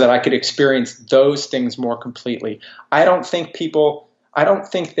so that I could experience those things more completely? I don't think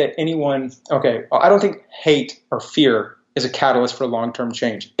hate or fear is a catalyst for long-term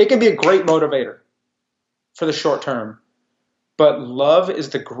change. It can be a great motivator for the short term, but love is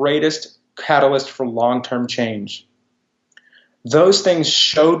the greatest catalyst for long-term change. Those things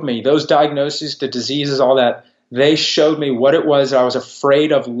showed me, those diagnoses, the diseases, all that, they showed me what it was that I was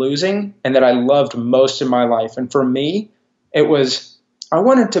afraid of losing and that I loved most in my life. And for me, it was, I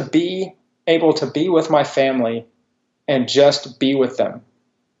wanted to be able to be with my family and just be with them.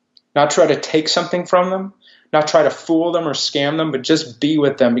 Not try to take something from them, not try to fool them or scam them, but just be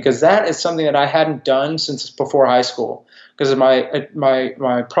with them, because that is something that I hadn't done since before high school. Because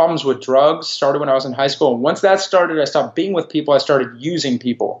my problems with drugs started when I was in high school. And once that started, I stopped being with people. I started using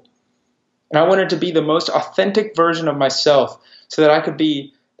people. And I wanted to be the most authentic version of myself so that I could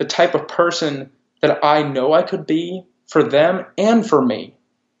be the type of person that I know I could be for them and for me.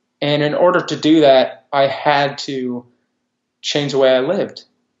 And in order to do that, I had to change the way I lived.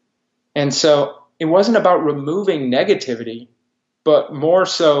 And so it wasn't about removing negativity, but more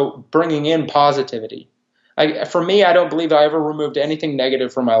so bringing in positivity. For me, I don't believe I ever removed anything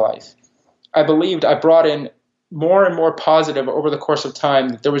negative from my life. I believed I brought in more and more positive over the course of time,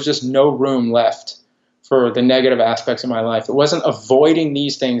 that there was just no room left for the negative aspects of my life. It wasn't avoiding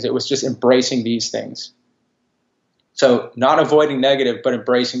these things. It was just embracing these things. So not avoiding negative, but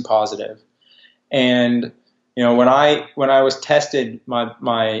embracing positive. And when I was tested, my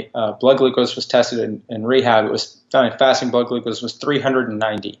blood glucose was tested in rehab. It was fasting blood glucose was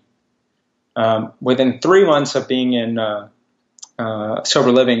 390. Within 3 months of being in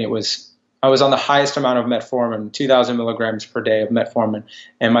sober living, I was on the highest amount of metformin, 2,000 milligrams per day of metformin,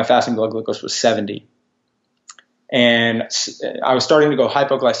 and my fasting blood glucose was 70. And I was starting to go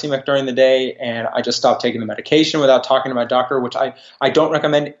hypoglycemic during the day, and I just stopped taking the medication without talking to my doctor, which I don't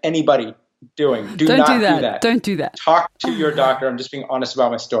recommend anybody doing. Don't do that. Don't do that. Talk to your doctor. I'm just being honest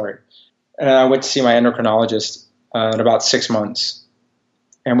about my story. And I went to see my endocrinologist in about 6 months,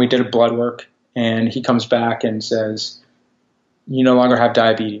 and we did a blood work, and he comes back and says, "You no longer have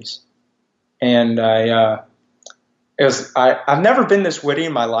diabetes." And I've never been this witty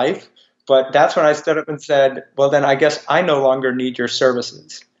in my life, but that's when I stood up and said, "Well, then I guess I no longer need your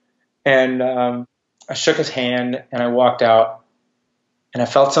services." And I shook his hand and I walked out, and I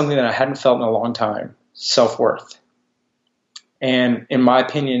felt something that I hadn't felt in a long time: self-worth. And in my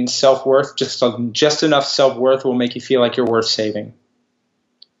opinion, self-worth, just enough self-worth will make you feel like you're worth saving.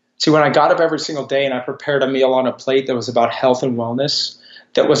 See, when I got up every single day and I prepared a meal on a plate that was about health and wellness,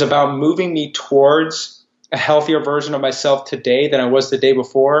 that was about moving me towards a healthier version of myself today than I was the day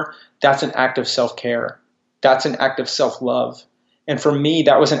before, that's an act of self-care. That's an act of self-love. And for me,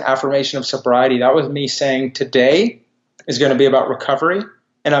 that was an affirmation of sobriety. That was me saying today is going to be about recovery,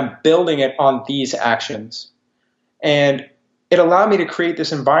 and I'm building it on these actions. And it allowed me to create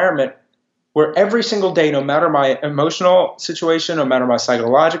this environment where every single day, no matter my emotional situation, no matter my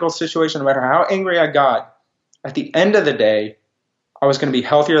psychological situation, no matter how angry I got, at the end of the day, I was going to be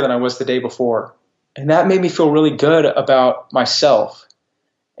healthier than I was the day before. And that made me feel really good about myself.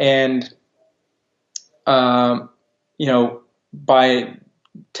 And, by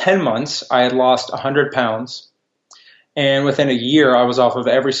 10 months, I had lost 100 pounds. And within a year, I was off of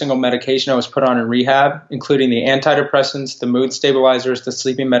every single medication I was put on in rehab, including the antidepressants, the mood stabilizers, the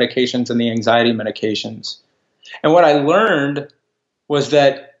sleeping medications, and the anxiety medications. And what I learned was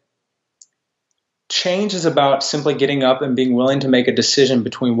that change is about simply getting up and being willing to make a decision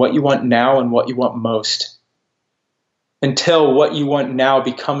between what you want now and what you want most, until what you want now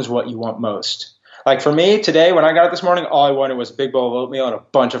becomes what you want most. Like for me today, when I got up this morning, all I wanted was a big bowl of oatmeal and a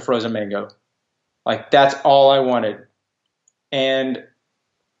bunch of frozen mango. Like that's all I wanted. And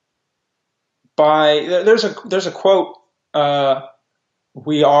there's a quote,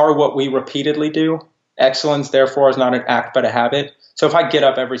 we are what we repeatedly do. Excellence, therefore, is not an act but a habit. So if I get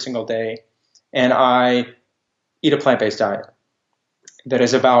up every single day and I eat a plant-based diet that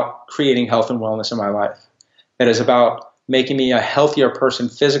is about creating health and wellness in my life, that is about making me a healthier person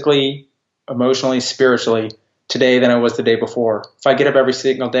physically, emotionally, spiritually today than I was the day before. If I get up every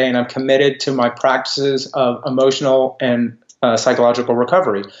single day and I'm committed to my practices of emotional and psychological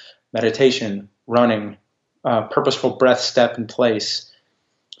recovery, meditation, running, purposeful breath, step, and place.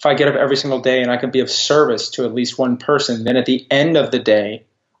 If I get up every single day and I can be of service to at least one person, then at the end of the day,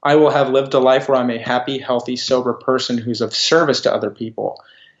 I will have lived a life where I'm a happy, healthy, sober person who's of service to other people.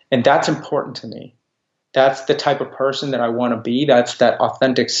 And that's important to me. That's the type of person that I want to be. That's that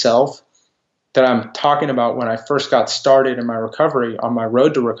authentic self that I'm talking about when I first got started in my recovery, on my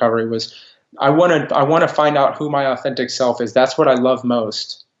road to recovery, was I want to find out who my authentic self is. That's what I love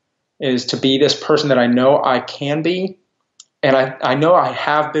most, is to be this person that I know I can be. And I know I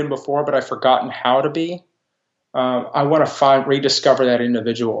have been before, but I've forgotten how to be. I want to rediscover that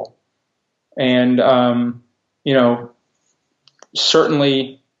individual. And,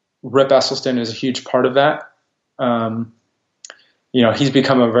 certainly Rip Esselstyn is a huge part of that. He's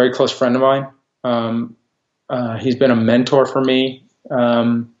become a very close friend of mine. He's been a mentor for me.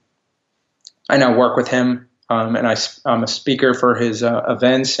 I now work with him, and I'm a speaker for his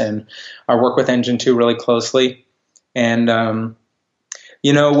events, and I work with Engine 2 really closely. And,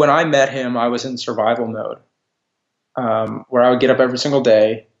 when I met him, I was in survival mode, where I would get up every single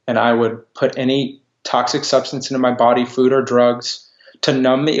day and I would put any toxic substance into my body, food or drugs, to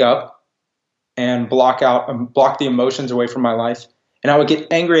numb me up and block the emotions away from my life. And I would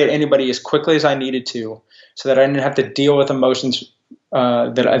get angry at anybody as quickly as I needed to, so that I didn't have to deal with emotions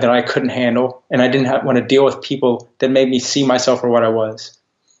that I couldn't handle. And I didn't want to deal with people that made me see myself for what I was.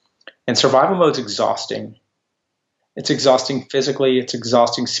 And survival mode's exhausting. It's exhausting physically, it's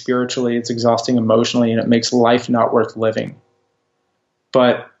exhausting spiritually, it's exhausting emotionally, and it makes life not worth living.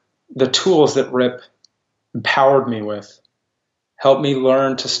 But the tools that Rip empowered me with helped me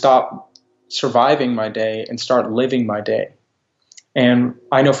learn to stop surviving my day and start living my day. And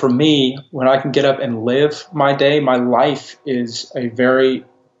I know for me, when I can get up and live my day, my life is a very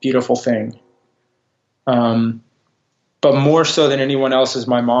beautiful thing. But more so than anyone else is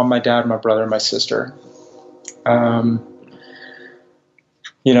my mom, my dad, my brother, and my sister. When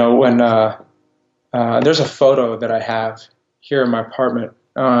there's a photo that I have here in my apartment,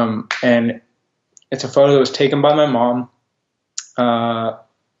 and it's a photo that was taken by my mom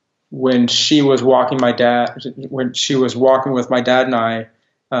when she was walking with my dad and I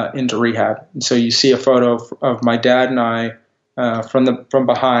into rehab. And so you see a photo of my dad and I from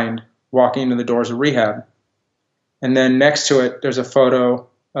behind walking into the doors of rehab. And then next to it, there's a photo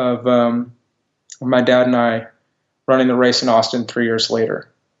of my dad and I running the race in Austin 3 years later,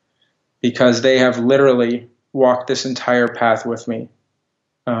 because they have literally walked this entire path with me.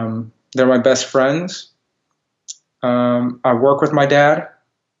 They're my best friends. I work with my dad,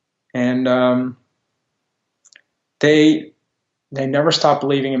 and they never stopped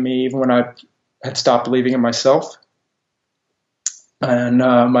believing in me, even when I had stopped believing in myself. And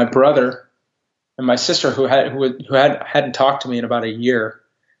my brother and my sister, who hadn't talked to me in about a year,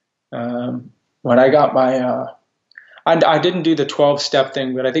 when I got my I didn't do the 12-step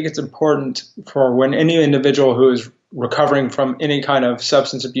thing, but I think it's important for when any individual who is recovering from any kind of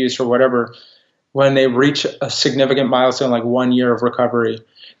substance abuse or whatever, when they reach a significant milestone like 1 year of recovery,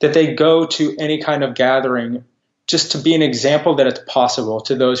 that they go to any kind of gathering just to be an example that it's possible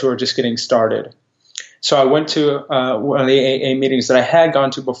to those who are just getting started. So I went to one of the AA meetings that I had gone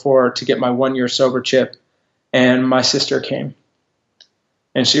to before to get my 1 year sober chip, and my sister came.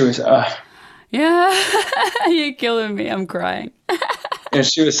 And she was... Yeah, you're killing me. I'm crying. And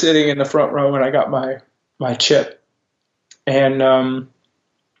she was sitting in the front row when I got my chip. And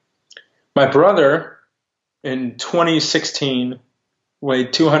my brother in 2016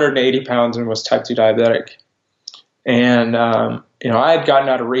 weighed 280 pounds and was type 2 diabetic. And, I had gotten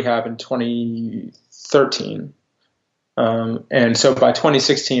out of rehab in 2013. And so by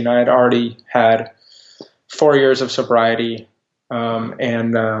 2016, I had already had 4 years of sobriety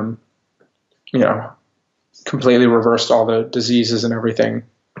and completely reversed all the diseases and everything.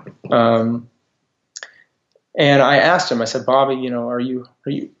 And I asked him, I said, Bobby, are you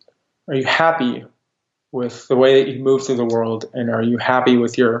happy with the way that you move through the world? And are you happy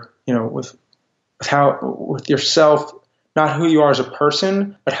with your, with yourself, not who you are as a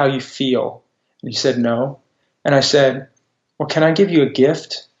person, but how you feel? And he said, no. And I said, well, can I give you a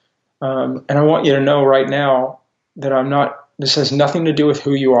gift? And I want you to know right now that this has nothing to do with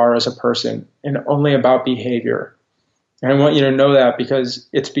who you are as a person and only about behavior. And I want you to know that because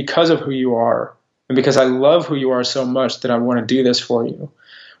it's because of who you are and because I love who you are so much that I want to do this for you.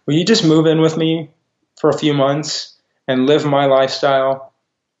 Will you just move in with me for a few months and live my lifestyle?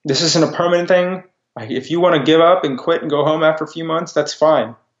 This isn't a permanent thing. If you want to give up and quit and go home after a few months, that's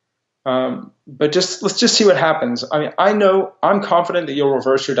fine. But let's just see what happens. I mean, I'm confident that you'll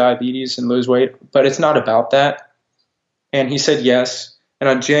reverse your diabetes and lose weight, but it's not about that. And he said yes. And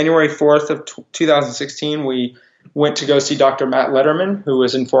on January 4th of 2016, we went to go see Dr. Matt Letterman, who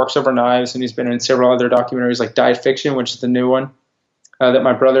was in Forks Over Knives, and he's been in several other documentaries like Diet Fiction, which is the new one that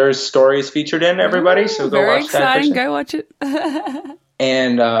my brother's story is featured in, everybody. So go very watch exciting. Diet Fiction. Go watch it.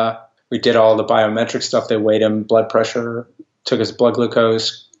 And we did all the biometric stuff. They weighed him, blood pressure, took his blood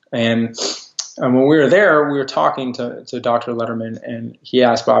glucose. And when we were there, we were talking to Dr. Letterman, and he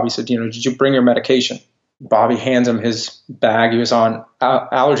asked Bobby, he said, did you bring your medication? Bobby hands him his bag. He was on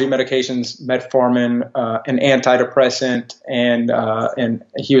allergy medications, metformin, an antidepressant, and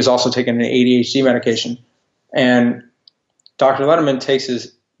he was also taking an ADHD medication. And Dr. Letterman takes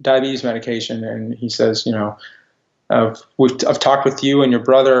his diabetes medication, and he says, I've talked with you and your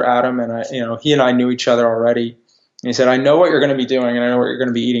brother Adam, and he and I knew each other already. And he said, I know what you're going to be doing, and I know what you're going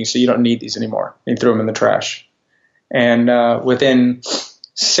to be eating, so you don't need these anymore. And he threw them in the trash. And within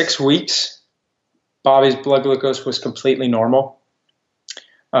 6 weeks, Bobby's blood glucose was completely normal.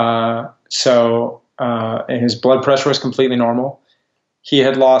 And his blood pressure was completely normal. He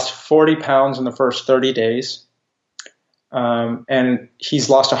had lost 40 pounds in the first 30 days. And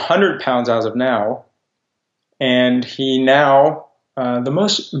he's lost 100 pounds as of now. And he now, the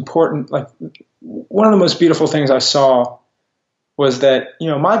most important, one of the most beautiful things I saw was that,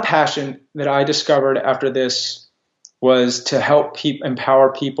 my passion that I discovered after this was to help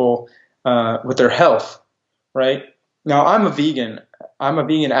empower people with their health, right? Now, I'm a vegan. I'm a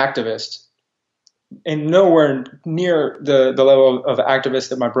vegan activist, and nowhere near the level of activist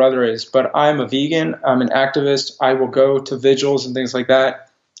that my brother is, but I'm a vegan. I'm an activist. I will go to vigils and things like that.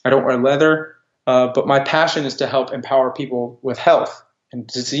 I don't wear leather, but my passion is to help empower people with health and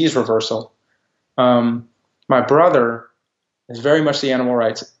disease reversal. My brother is very much the animal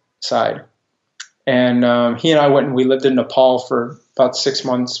rights side. And he and I went and we lived in Nepal for about 6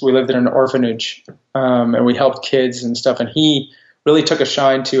 months. We lived in an orphanage, and we helped kids and stuff. And he really took a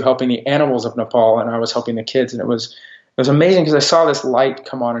shine to helping the animals of Nepal, and I was helping the kids. And it was amazing because I saw this light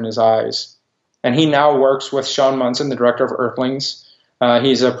come on in his eyes. And he now works with Sean Munson, the director of Earthlings.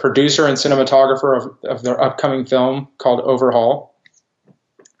 He's a producer and cinematographer of their upcoming film called Overhaul.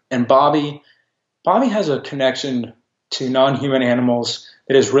 And Bobby has a connection to non-human animals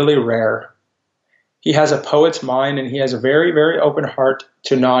that is really rare. He has a poet's mind, and he has a very, very open heart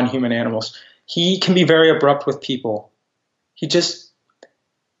to non-human animals. He can be very abrupt with people.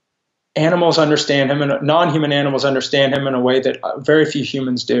 Animals understand him, and non-human animals understand him in a way that very few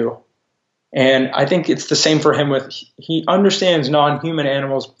humans do. And I think it's the same for him he understands non-human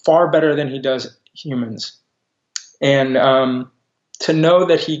animals far better than he does humans. And to know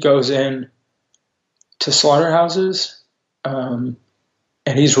that he goes in to slaughterhouses,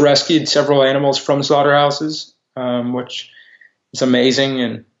 and he's rescued several animals from slaughterhouses, which is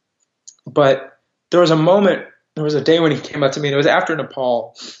amazing. But there was a day when he came up to me, and it was after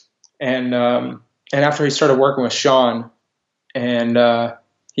Nepal, and after he started working with Sean, and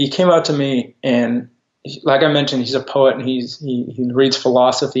he came up to me, and like I mentioned, he's a poet, and he reads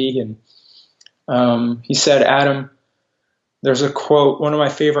philosophy, and he said, Adam, there's a quote, one of my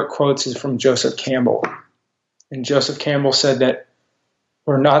favorite quotes is from Joseph Campbell, and Joseph Campbell said that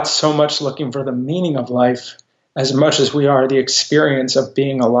we're not so much looking for the meaning of life as much as we are the experience of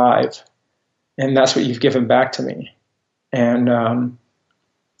being alive. And that's what you've given back to me. And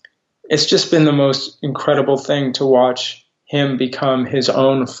it's just been the most incredible thing to watch him become his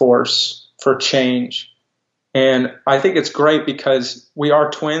own force for change. And I think it's great because we are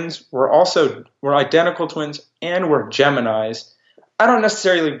twins. We're identical twins, and we're Geminis. I don't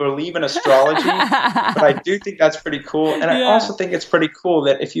necessarily believe in astrology, but I do think that's pretty cool. And I also think it's pretty cool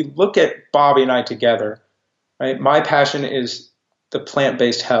that if you look at Bobby and I together, right, my passion is the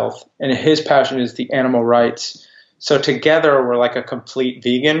plant-based health, and his passion is the animal rights. So together we're like a complete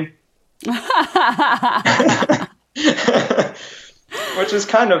vegan, which is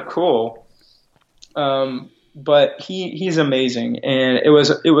kind of cool. But he's amazing, and it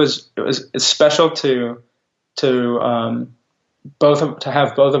was special to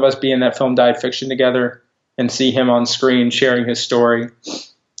have both of us be in that film Diet Fiction together and see him on screen sharing his story.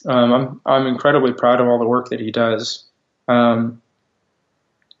 I'm incredibly proud of all the work that he does. But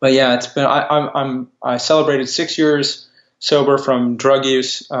yeah, it's been I celebrated 6 years sober from drug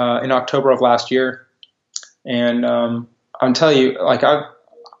use in October of last year, and I'm telling you, like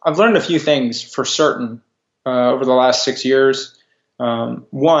I've learned a few things for certain over the last 6 years.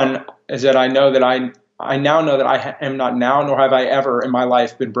 One is that I know that I now know that am not now, nor have I ever in my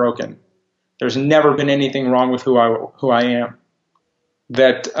life been broken. There's never been anything wrong with who I am.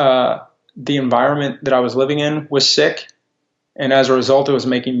 That the environment that I was living in was sick, and as a result, it was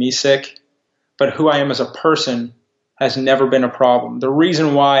making me sick. But who I am as a person has never been a problem. The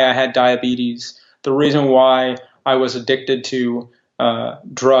reason why I had diabetes, the reason why I was addicted to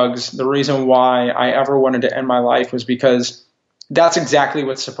drugs, the reason why I ever wanted to end my life was because that's exactly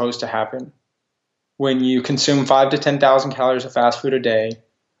what's supposed to happen. When you consume 5 to 10,000 calories of fast food a day,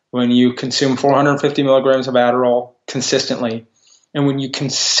 when you consume 450 milligrams of Adderall consistently, and when you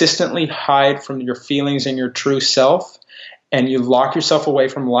consistently hide from your feelings and your true self, and you lock yourself away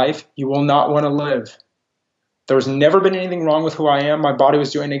from life, you will not want to live. There's never been anything wrong with who I am. My body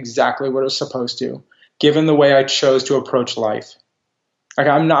was doing exactly what it was supposed to, given the way I chose to approach life. Like,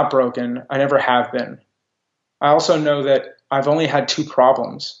 I'm not broken. I never have been. I also know that I've only had 2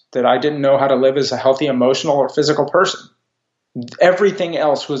 problems, that I didn't know how to live as a healthy emotional or physical person. Everything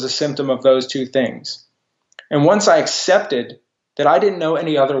else was a symptom of those 2 things. And once I accepted that I didn't know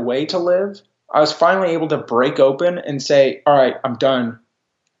any other way to live, I was finally able to break open and say, all right, I'm done.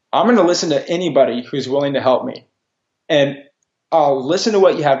 I'm going to listen to anybody who's willing to help me. And I'll listen to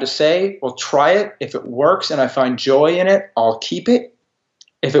what you have to say. We'll try it. If it works and I find joy in it, I'll keep it.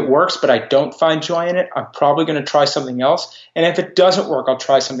 If it works but I don't find joy in it, I'm probably going to try something else. And if it doesn't work, I'll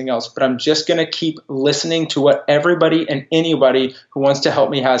try something else. But I'm just going to keep listening to what everybody and anybody who wants to help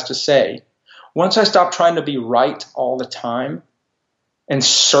me has to say. Once I stopped trying to be right all the time and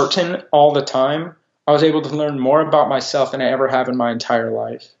certain all the time, I was able to learn more about myself than I ever have in my entire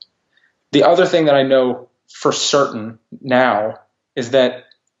life. The other thing that I know for certain now is that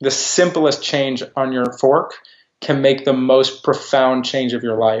the simplest change on your fork can make the most profound change of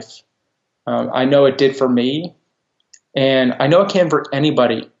your life. I know it did for me, and I know it can for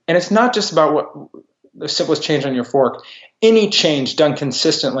anybody. And it's not just about what the simplest change on your fork. Any change done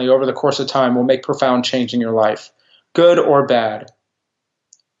consistently over the course of time will make profound change in your life, good or bad.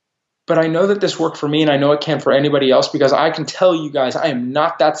 But I know that this worked for me, and I know it can for anybody else, because I can tell you guys, I am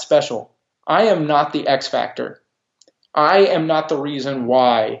not that special. I am not the X factor. I am not the reason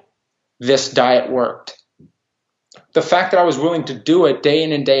why this diet worked. The fact that I was willing to do it day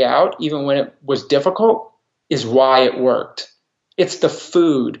in and day out, even when it was difficult, is why it worked. It's the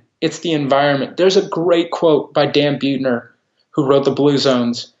food. It's the environment. There's a great quote by Dan Buettner, who wrote The Blue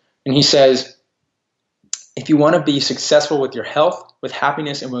Zones. And he says, if you want to be successful with your health, with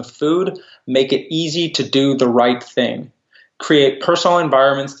happiness, and with food, make it easy to do the right thing. Create personal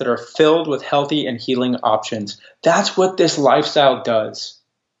environments that are filled with healthy and healing options. That's what this lifestyle does.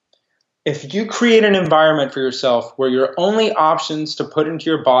 If you create an environment for yourself where your only options to put into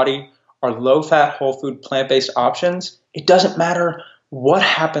your body are low-fat, whole food, plant-based options, it doesn't matter what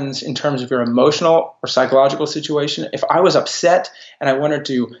happens in terms of your emotional or psychological situation. If I was upset and I wanted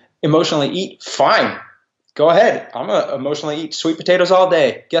to emotionally eat, fine. Go ahead. I'm going to emotionally eat sweet potatoes all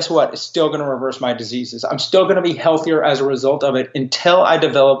day. Guess what? It's still going to reverse my diseases. I'm still going to be healthier as a result of it until I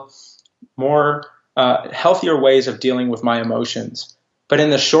develop more healthier ways of dealing with my emotions. But in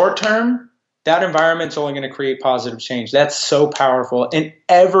the short term, that environment's only going to create positive change. That's so powerful. And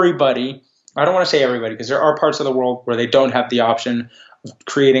everybody, I don't want to say everybody, because there are parts of the world where they don't have the option of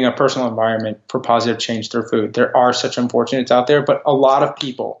creating a personal environment for positive change through food. There are such unfortunates out there, but a lot of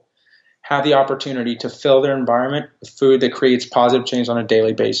people have the opportunity to fill their environment with food that creates positive change on a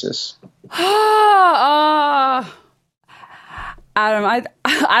daily basis. Adam,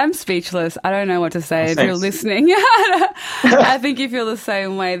 I'm speechless. I don't know what to say if you're listening. I think you feel the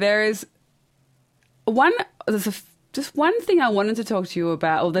same way. There's just one thing I wanted to talk to you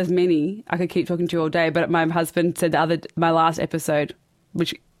about. Well, there's many. I could keep talking to you all day, but my husband said my last episode,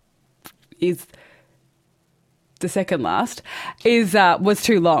 which is the second last, was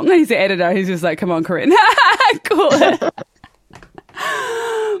too long. He's the editor. He's just like, come on, Corinne. Cool.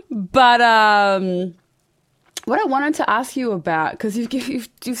 But what I wanted to ask you about, because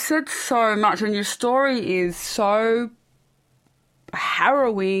you've said so much, and your story is so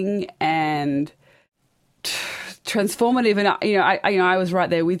harrowing and transformative, and I was right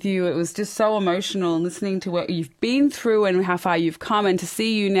there with you. It was just so emotional, and listening to what you've been through and how far you've come, and to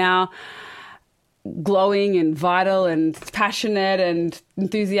see you now glowing and vital and passionate and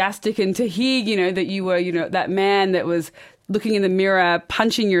enthusiastic, and to hear, that you were, that man that was looking in the mirror,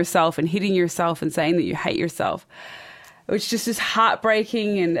 punching yourself and hitting yourself and saying that you hate yourself, which just is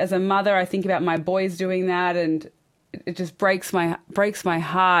heartbreaking. And as a mother, I think about my boys doing that, and it just breaks my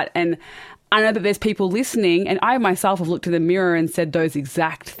heart. And I know that there's people listening, and I myself have looked in the mirror and said those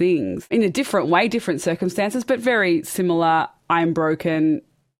exact things in a different way, different circumstances, but very similar. I'm broken.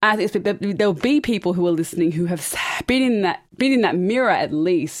 I think there'll be people who are listening who have been in that mirror, at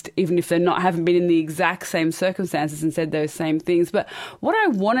least, even if haven't been in the exact same circumstances and said those same things. But what I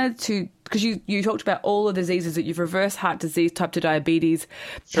wanted to, because you talked about all the diseases that you've reversed: heart disease, type 2 diabetes,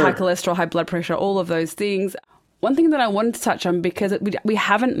 Sure. high cholesterol, high blood pressure, all of those things. One thing that I wanted to touch on, because we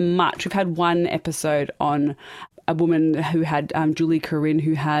haven't much. We've had one episode on a woman who had Julie Corinne,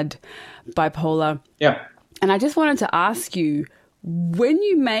 who had bipolar. Yeah. And I just wanted to ask you, when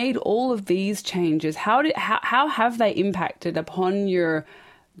you made all of these changes, how have they impacted upon your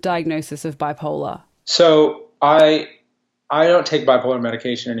diagnosis of bipolar? So I don't take bipolar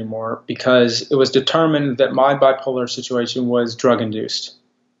medication anymore because it was determined that my bipolar situation was drug induced.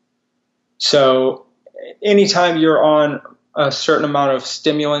 So anytime you're on a certain amount of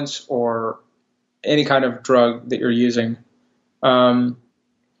stimulants or any kind of drug that you're using,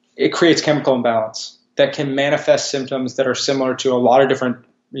 it creates chemical imbalance that can manifest symptoms that are similar to a lot of different,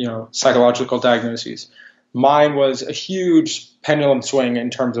 psychological diagnoses. Mine was a huge pendulum swing in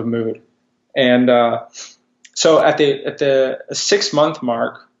terms of mood. And so at the 6-month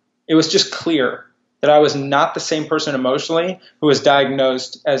mark, it was just clear that I was not the same person emotionally who was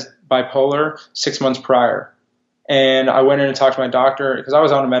diagnosed as bipolar 6 months prior. And I went in and talked to my doctor because I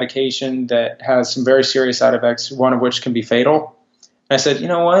was on a medication that has some very serious side effects, one of which can be fatal. And I said, you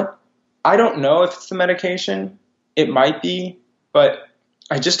know what? I don't know if it's the medication. It might be, but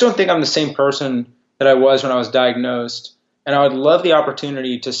I just don't think I'm the same person that I was when I was diagnosed. And I would love the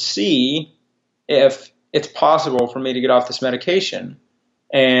opportunity to see if it's possible for me to get off this medication.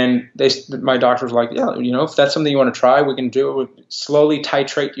 And my doctor was like, yeah, if that's something you want to try, we can do it. We'll slowly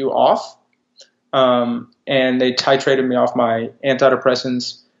titrate you off. And they titrated me off my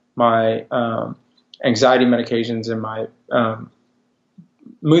antidepressants, my anxiety medications, and my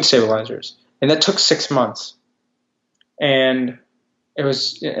mood stabilizers. And that took 6 months. And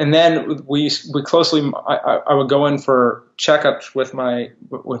then we closely, I would go in for checkups with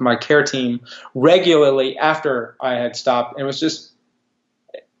my care team regularly after I had stopped. And it was just,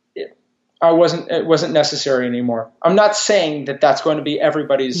 it wasn't necessary anymore. I'm not saying that that's going to be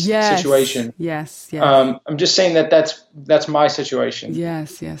everybody's situation. Yes. I'm just saying that that's my situation.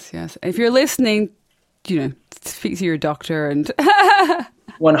 Yes. If you're listening, speak to your doctor and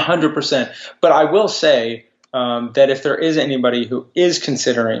 100%. But I will say that if there is anybody who is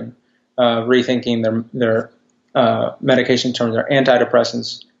considering rethinking their medication in terms of their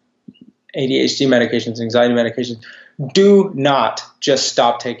antidepressants, ADHD medications, anxiety medications, do not just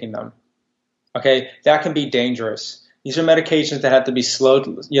stop taking them. Okay, that can be dangerous. These are medications that have to be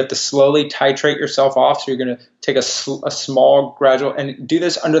slowed. You have to slowly titrate yourself off. So you're going to take a small, gradual, and do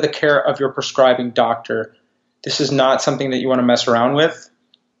this under the care of your prescribing doctor. This is not something that you want to mess around with,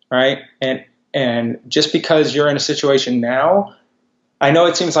 right? And just because you're in a situation now, I know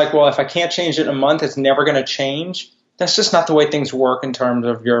it seems like, well, if I can't change it in a month, it's never going to change. That's just not the way things work in terms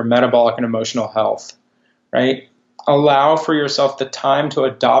of your metabolic and emotional health, right? Allow for yourself the time to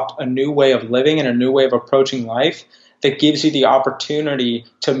adopt a new way of living and a new way of approaching life that gives you the opportunity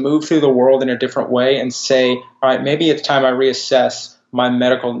to move through the world in a different way and say, all right, maybe it's time I reassess my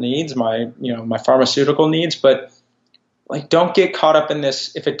medical needs, my pharmaceutical needs, but don't get caught up in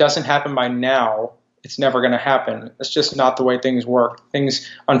this. If it doesn't happen by now, it's never going to happen. It's just not the way things work. Things,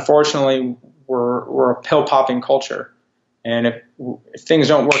 unfortunately, we're a pill popping culture. And if things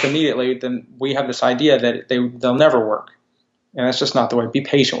don't work immediately, then we have this idea that they'll never work. And that's just not the way. Be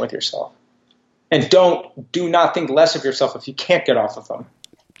patient with yourself. And do not think less of yourself if you can't get off of them.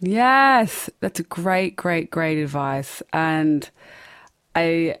 Yes, that's a great advice. And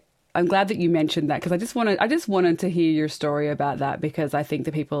I'm glad that you mentioned that, because I just wanted to hear your story about that, because I think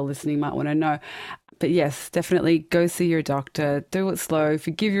the people listening might want to know. But yes, definitely go see your doctor. Do it slow.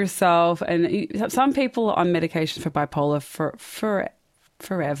 Forgive yourself. And some people are on medication for bipolar for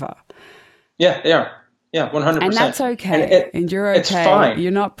forever. Yeah, they are. Yeah, 100%. And that's okay. And you're okay. It's fine.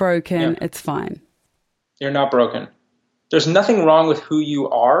 You're not broken. Yeah. It's fine. You're not broken. There's nothing wrong with who you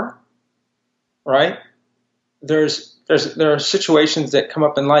are, right? There are situations that come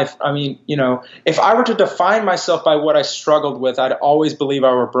up in life. I mean, if I were to define myself by what I struggled with, I'd always believe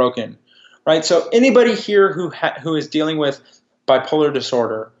I were broken, right? So anybody here who is dealing with bipolar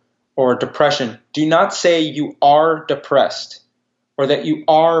disorder or depression, do not say you are depressed or that you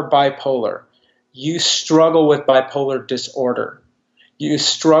are bipolar. You struggle with bipolar disorder. You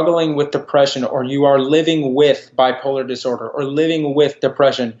struggling with depression, or you are living with bipolar disorder or living with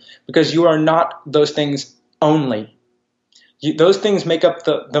depression, because you are not those things only. Those things make up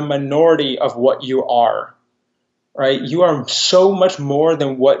the minority of what you are, right? You are so much more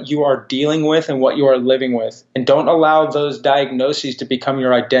than what you are dealing with and what you are living with. And don't allow those diagnoses to become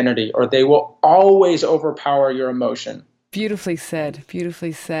your identity, or they will always overpower your emotion. Beautifully said.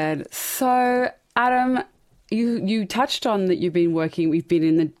 Beautifully said. So, Adam, you touched on that we've been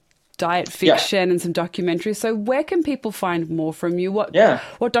in the diet fiction and some documentaries. So where can people find more from you? What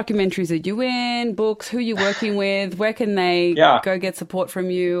documentaries are you in? Books? Who are you working with? Where can they go get support from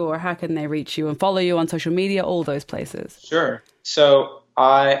you, or how can they reach you and follow you on social media? All those places. Sure. So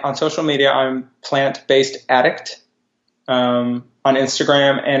on social media, I'm Plant-Based Addict on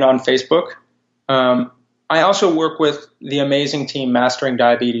Instagram and on Facebook. I also work with the amazing team Mastering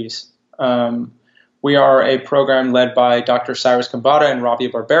Diabetes. We are a program led by Dr. Cyrus Kambata and Robbie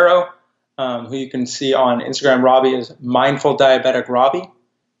Barbero, who you can see on Instagram. Robbie is Mindful Diabetic Robbie.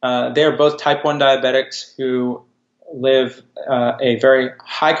 They are both type 1 diabetics who live a very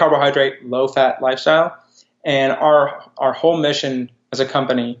high carbohydrate, low fat lifestyle. And our whole mission as a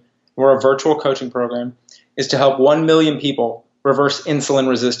company, we're a virtual coaching program, is to help 1 million people reverse insulin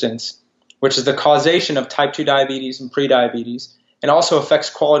resistance, which is the causation of type 2 diabetes and prediabetes, and also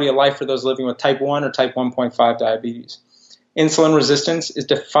affects quality of life for those living with type 1 or type 1.5 diabetes. Insulin resistance is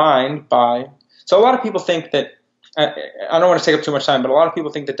defined by, so a lot of people think that, I don't want to take up too much time, but a lot of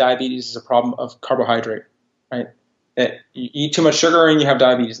people think that diabetes is a problem of carbohydrate, right? That you eat too much sugar and you have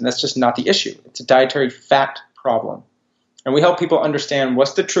diabetes, and that's just not the issue. It's a dietary fat problem. And we help people understand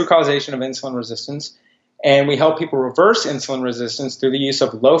what's the true causation of insulin resistance, and we help people reverse insulin resistance through the use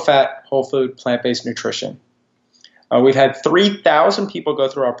of low-fat, whole food, plant-based nutrition. We've had 3,000 people go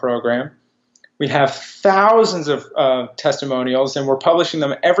through our program. We have thousands of testimonials, and we're publishing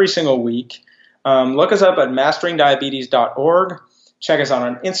them every single week. Look us up at masteringdiabetes.org. Check us out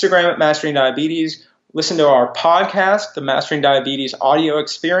on Instagram at Mastering Diabetes. Listen to our podcast, the Mastering Diabetes Audio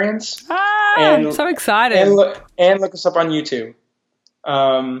Experience. I'm so excited. And look us up on YouTube.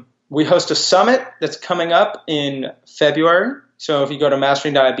 We host a summit that's coming up in February. So if you go to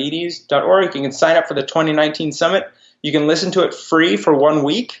masteringdiabetes.org, you can sign up for the 2019 summit. You can listen to it free for 1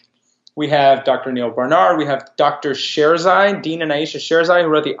 week. We have Dr. Neil Barnard. We have Dr. Sherzai, Dean and Aisha Sherzai, who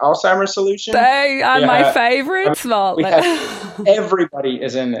wrote the Alzheimer's solution. They are my favorites. Everybody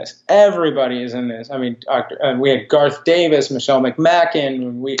is in this. Everybody is in this. I mean, we had Garth Davis, Michelle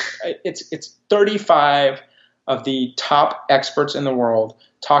McMacken. It's 35 of the top experts in the world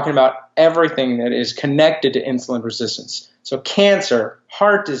talking about everything that is connected to insulin resistance. So cancer,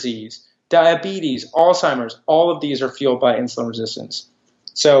 heart disease, diabetes, Alzheimer's, all of these are fueled by insulin resistance.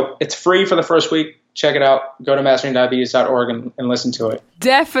 So it's free for the first week. Check it out. Go to masteringdiabetes.org and listen to it.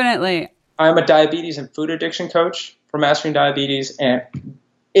 Definitely. I'm a diabetes and food addiction coach for Mastering Diabetes, and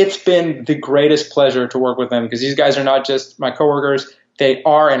it's been the greatest pleasure to work with them, because these guys are not just my coworkers. They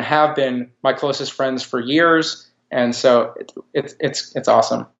are and have been my closest friends for years. And so it's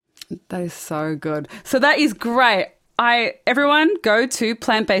awesome. That is so good. So that is great. Everyone go to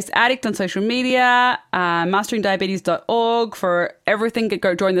Plant-Based Addict on social media, masteringdiabetes.org for everything.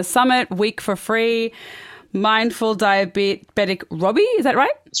 Go join the summit, week for free. Mindful Diabetic Robbie, is that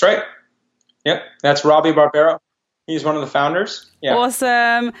right? That's right. Yep, that's Robbie Barbero. He's one of the founders. Yeah.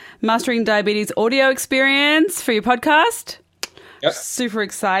 Awesome. Mastering Diabetes audio experience for your podcast. Yep. Super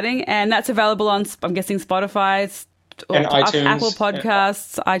exciting. And that's available on, I'm guessing, Spotify, and iTunes, Apple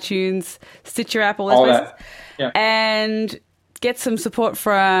Podcasts, iTunes, Stitcher app, all those places. That. Yeah. And get some support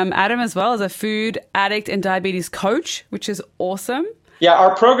from Adam as well, as a food addict and diabetes coach, which is awesome. Yeah,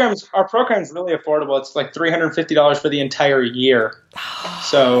 our program's really affordable. It's like $350 for the entire year.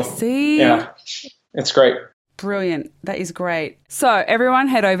 So see, yeah, it's great. Brilliant. That is great. So everyone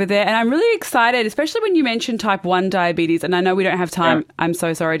head over there. And I'm really excited, especially when you mentioned type 1 diabetes. And I know we don't have time. Yeah. I'm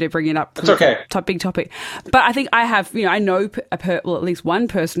so sorry to bring it up. It's okay. It's a big topic. But I think I have, I know at least one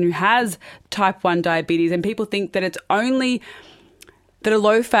person who has type 1 diabetes, and people think that it's only that a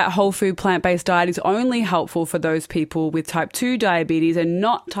low-fat, whole food, plant-based diet is only helpful for those people with type 2 diabetes and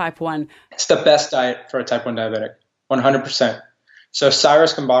not type 1. It's the best diet for a type 1 diabetic, 100%. So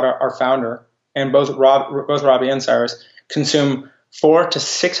Cyrus Kambata, our founder, and both Robbie and Cyrus consume 400 to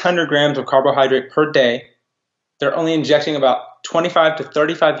 600 grams of carbohydrate per day. They're only injecting about 25 to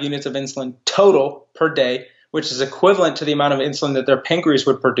 35 units of insulin total per day, which is equivalent to the amount of insulin that their pancreas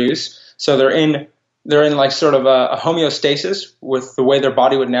would produce. So they're in they're in like sort of a homeostasis with the way their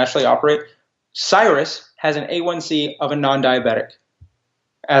body would naturally operate. Cyrus has an A1C of a non-diabetic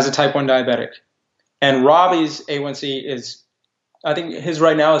as a type 1 diabetic. And Robbie's A1C is, I think his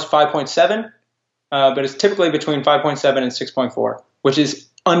right now is 5.7, but it's typically between 5.7 and 6.4, which is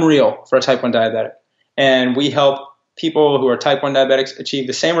unreal for a type 1 diabetic. And we help people who are type 1 diabetics achieve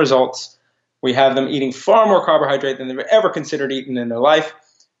the same results. We have them eating far more carbohydrate than they've ever considered eating in their life.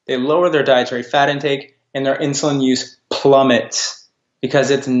 They lower their dietary fat intake, and their insulin use plummets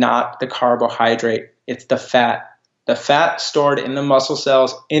because it's not the carbohydrate, it's the fat. The fat stored in the muscle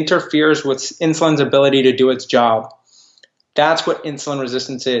cells interferes with insulin's ability to do its job. That's what insulin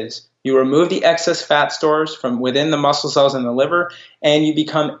resistance is. You remove the excess fat stores from within the muscle cells in the liver, and you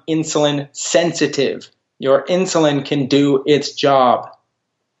become insulin sensitive. Your insulin can do its job.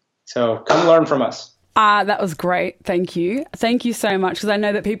 So come learn from us. That was great. Thank you. Thank you so much, because I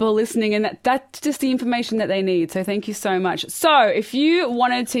know that people are listening and that's just the information that they need. So thank you so much. So if you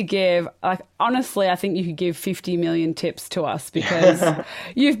wanted to give, like, honestly, I think you could give 50 million tips to us, because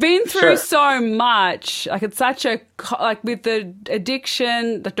you've been through so much. Like, it's such a, like, with the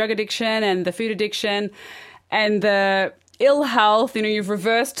addiction, the drug addiction and the food addiction and the ill health, you know, you've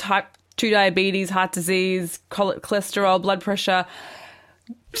reversed type 2 diabetes, heart disease, cholesterol, blood pressure.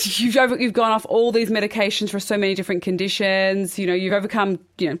 You've gone off all these medications for so many different conditions. You know, you've overcome,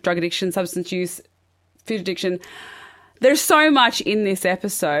 you know, drug addiction, substance use, food addiction. There's so much in this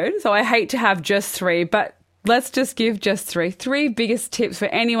episode, so I hate to have just 3, but let's just give just 3. 3 biggest tips for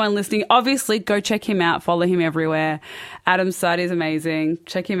anyone listening. Obviously, go check him out. Follow him everywhere. Adam Sud is amazing.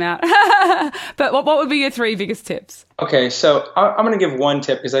 Check him out. But what would be your 3 biggest tips? Okay, so I'm going to give one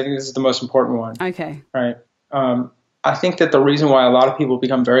tip because I think this is the most important one. Okay. Right. I think that the reason why a lot of people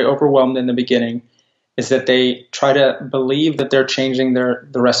become very overwhelmed in the beginning is that they try to believe that they're changing the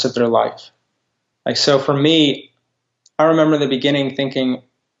rest of their life. Like, so for me, I remember in the beginning thinking,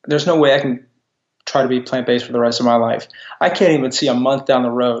 there's no way I can try to be plant-based for the rest of my life. I can't even see a month down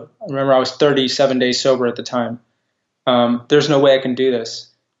the road. I remember I was 37 days sober at the time. There's no way I can do this.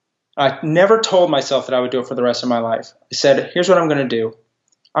 I never told myself that I would do it for the rest of my life. I said, here's what I'm going to do.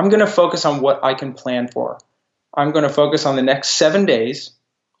 I'm going to focus on what I can plan for. I'm going to focus on the next 7 days.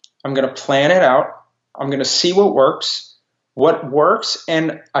 I'm going to plan it out. I'm going to see what works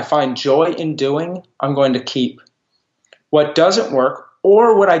and I find joy in doing, I'm going to keep. What doesn't work,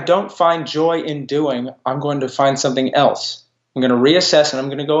 or what I don't find joy in doing, I'm going to find something else. I'm going to reassess and I'm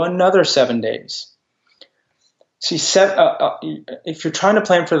going to go another 7 days. See, if you're trying to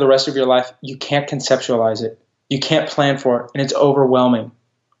plan for the rest of your life, you can't conceptualize it. You can't plan for it, and it's overwhelming.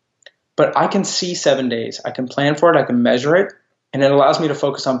 But I can see 7 days. I can plan for it. I can measure it. And it allows me to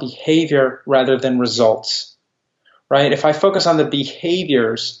focus on behavior rather than results, right? If I focus on the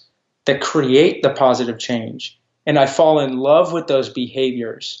behaviors that create the positive change, and I fall in love with those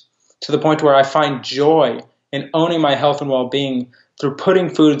behaviors to the point where I find joy in owning my health and well-being through putting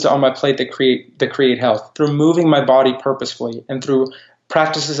foods on my plate that create health, through moving my body purposefully, and through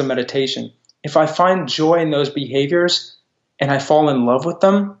practices of meditation. If I find joy in those behaviors and I fall in love with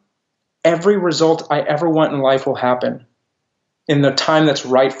them, every result I ever want in life will happen in the time that's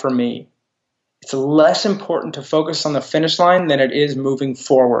right for me. It's less important to focus on the finish line than it is moving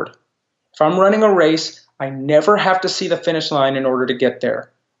forward. If I'm running a race, I never have to see the finish line in order to get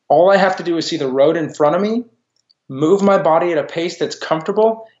there. All I have to do is see the road in front of me, move my body at a pace that's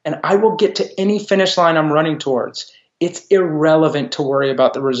comfortable, and I will get to any finish line I'm running towards. It's irrelevant to worry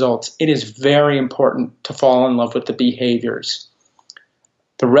about the results. It is very important to fall in love with the behaviors.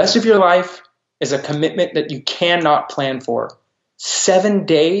 The rest of your life is a commitment that you cannot plan for. 7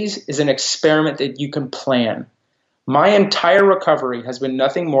 days is an experiment that you can plan. My entire recovery has been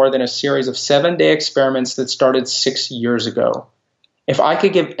nothing more than a series of 7-day experiments that started 6 years ago. If I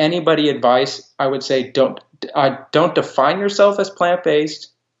could give anybody advice, I would say don't define yourself as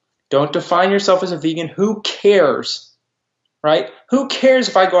plant-based. Don't define yourself as a vegan. Who cares, right? Who cares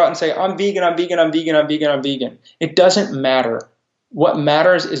if I go out and say, I'm vegan, I'm vegan, I'm vegan, I'm vegan, I'm vegan? It doesn't matter. What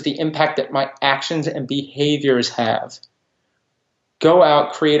matters is the impact that my actions and behaviors have. Go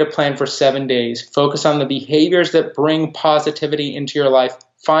out, create a plan for 7 days. Focus on the behaviors that bring positivity into your life.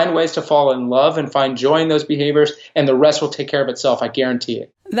 Find ways to fall in love and find joy in those behaviors, and the rest will take care of itself. I guarantee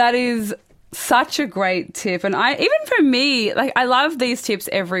it. That is such a great tip. And even for me, like, I love these tips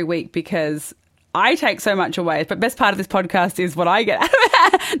every week because I take so much away. But best part of this podcast is what I get out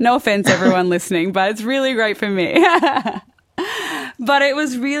of it. No offense, everyone listening, but it's really great for me. But it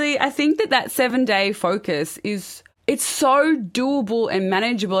was really, I think that 7-day focus it's so doable and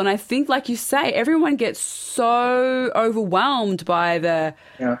manageable. And I think, like you say, everyone gets so overwhelmed by the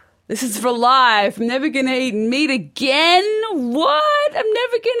This is for life. I'm never going to eat meat again. What? I'm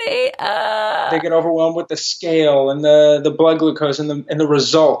never going to eat. They get overwhelmed with the scale and the blood glucose and the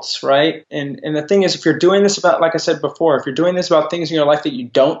results, right? And the thing is, if you're doing this about, like I said before, if you're doing this about things in your life that you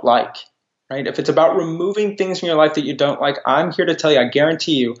don't like, right? If it's about removing things in your life that you don't like, I'm here to tell you, I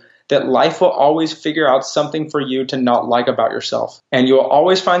guarantee you, that life will always figure out something for you to not like about yourself. And you'll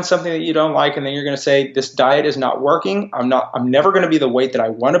always find something that you don't like, and then you're going to say, this diet is not working. I'm never going to be the weight that I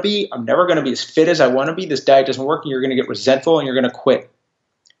want to be. I'm never going to be as fit as I want to be. This diet doesn't work, and you're going to get resentful, and you're going to quit.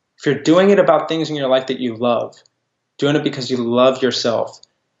 If you're doing it about things in your life that you love, doing it because you love yourself,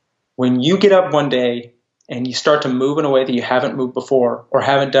 when you get up one day and you start to move in a way that you haven't moved before or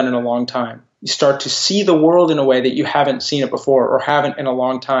haven't done in a long time, you start to see the world in a way that you haven't seen it before or haven't in a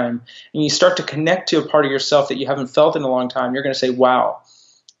long time, and you start to connect to a part of yourself that you haven't felt in a long time, you're going to say, wow,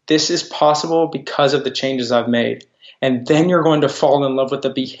 this is possible because of the changes I've made. And then you're going to fall in love with the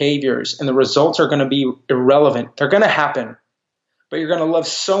behaviors, and the results are going to be irrelevant. They're going to happen, but you're going to love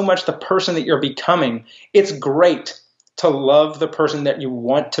so much the person that you're becoming. It's great to love the person that you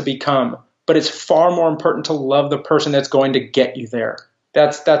want to become, but it's far more important to love the person that's going to get you there.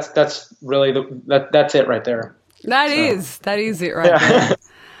 That's really that's it right there. That is it right there.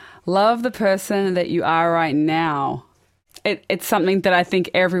 Love the person that you are right now. It's something that I think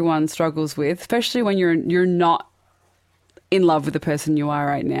everyone struggles with, especially when you're not in love with the person you are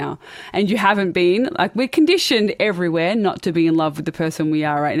right now, and you haven't been. Like, we're conditioned everywhere not to be in love with the person we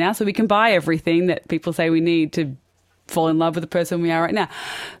are right now, so we can buy everything that people say we need to fall in love with the person we are right now.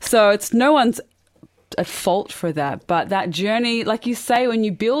 So it's no one's at fault for that, but that journey, like you say, when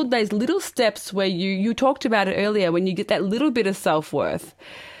you build those little steps where you talked about it earlier, when you get that little bit of self-worth,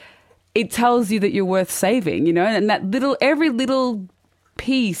 it tells you that you're worth saving, you know, and that every little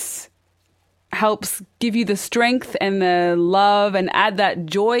piece helps give you the strength and the love and add that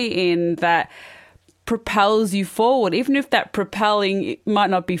joy in that propels you forward, even if that propelling, it might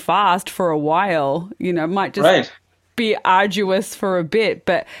not be fast for a while, you know, it might just be arduous for a bit,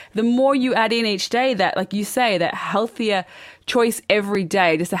 but the more you add in each day, that, like you say, that healthier choice every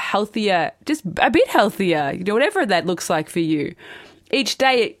day, just a bit healthier, you know, whatever that looks like for you. Each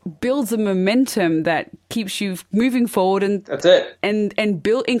day it builds a momentum that keeps you moving forward, and that's it. And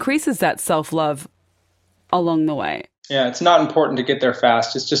increases that self-love along the way. Yeah, it's not important to get there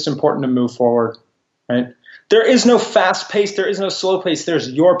fast. It's just important to move forward, right? There is no fast pace. There is no slow pace. There's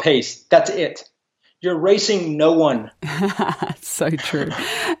your pace. That's it. You're racing no one. It's so true.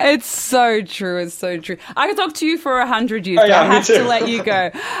 It's so true. It's so true. I could talk to you for 100 years, but I have to let you go.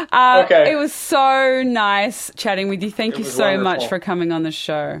 Okay. It was so nice chatting with you. Thank you so much for coming on the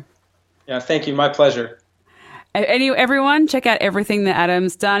show. Yeah, thank you. My pleasure. Everyone, check out everything that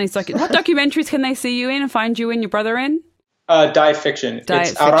Adam's done. What documentaries can they see you in and find you and your brother in? Diet Fiction.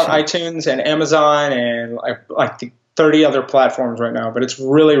 It's out on iTunes and Amazon and like 30 other platforms right now, but it's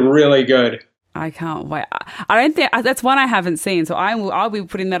really, really good. I can't wait. I don't think that's one I haven't seen, so I'll be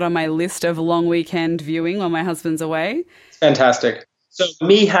putting that on my list of long weekend viewing while my husband's away. Fantastic. So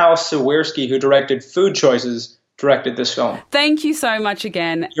Michał Sawierski, who directed Food Choices, directed this film. Thank you so much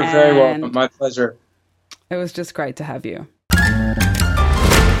again. You're very welcome. My pleasure. It was just great to have you.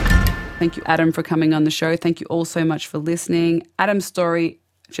 Thank you, Adam, for coming on the show. Thank you all so much for listening. Adam's story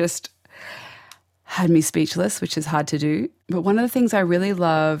just had me speechless, which is hard to do. But one of the things I really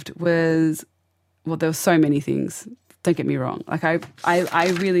loved was, well, there were so many things. Don't get me wrong. Like I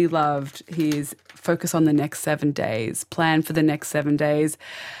really loved his focus on the next 7 days, plan for the next 7 days.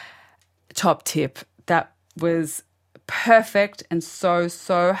 Top tip. That was perfect and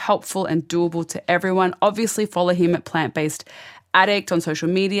so helpful and doable to everyone. Obviously, follow him at Plant-Based Addict on social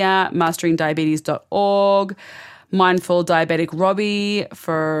media, masteringdiabetes.org, Mindful Diabetic Robbie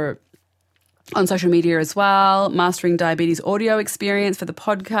on social media as well, Mastering Diabetes Audio Experience for the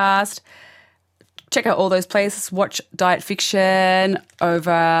podcast. Check out all those places. Watch Diet Fiction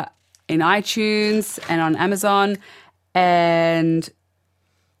over in iTunes and on Amazon. And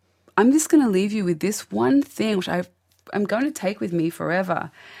I'm just going to leave you with this one thing, which I'm going to take with me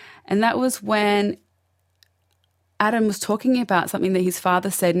forever. And that was when Adam was talking about something that his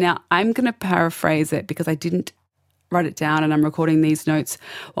father said. Now, I'm going to paraphrase it because I didn't write it down, and I'm recording these notes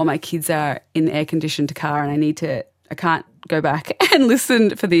while my kids are in the air-conditioned car, and I can't go back and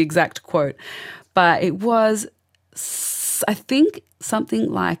listen for the exact quote. But it was, I think, something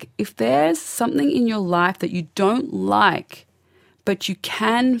like, if there's something in your life that you don't like, but you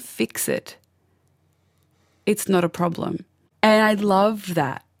can fix it, it's not a problem. And I loved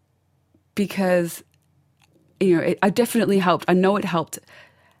that because, you know, I definitely helped. I know it helped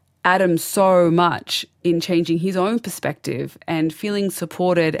Adam so much in changing his own perspective and feeling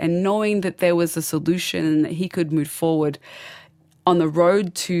supported and knowing that there was a solution and that he could move forward on the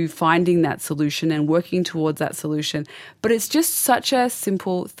road to finding that solution and working towards that solution. But it's just such a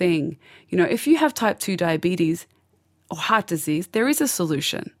simple thing. You know, if you have type 2 diabetes or heart disease, there is a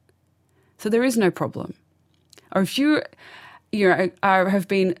solution. So there is no problem. Or if you have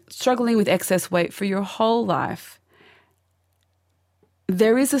been struggling with excess weight for your whole life,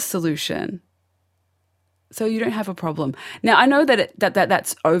 there is a solution. So you don't have a problem. Now, I know that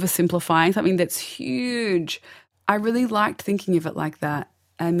that's oversimplifying something that's huge. I really liked thinking of it like that.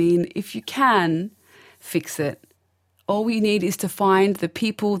 I mean, if you can fix it, all we need is to find the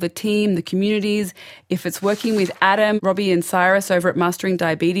people, the team, the communities. If it's working with Adam, Robbie and Cyrus over at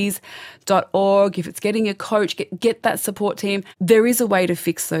masteringdiabetes.org, if it's getting a coach, get that support team. There is a way to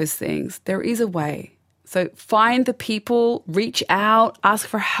fix those things. There is a way. So find the people, reach out, ask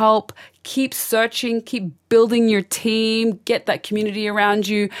for help, keep searching, keep building your team, get that community around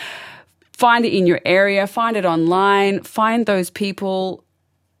you. Find it in your area, find it online, find those people,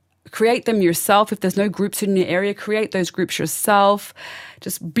 create them yourself. If there's no groups in your area, create those groups yourself.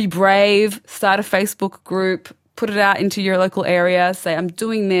 Just be brave, start a Facebook group, put it out into your local area, say, I'm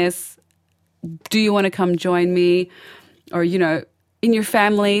doing this. Do you want to come join me? Or, you know, in your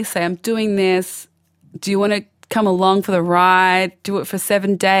family, say, I'm doing this. Do you want to come along for the ride? Do it for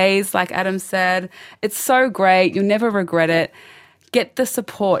 7 days, like Adam said. It's so great. You'll never regret it. Get the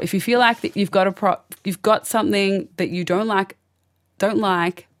support. If you feel like that you've got something that you don't like,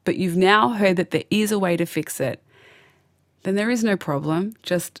 but you've now heard that there is a way to fix it, then there is no problem.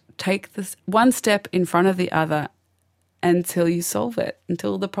 Just take this one step in front of the other until you solve it,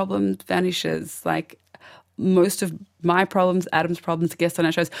 until the problem vanishes. Like most of my problems, Adam's problems, guests on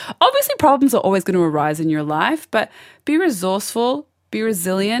our shows. Obviously, problems are always going to arise in your life, but be resourceful, be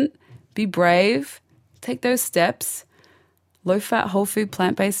resilient, be brave, take those steps. Low-fat, whole food,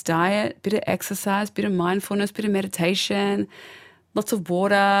 plant-based diet, bit of exercise, bit of mindfulness, bit of meditation, lots of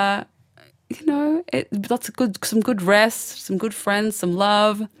water, you know, some good rest, some good friends, some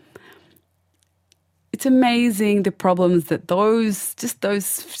love. It's amazing the problems that those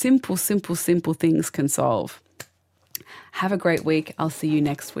simple things can solve. Have a great week. I'll see you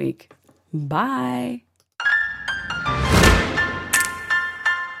next week. Bye.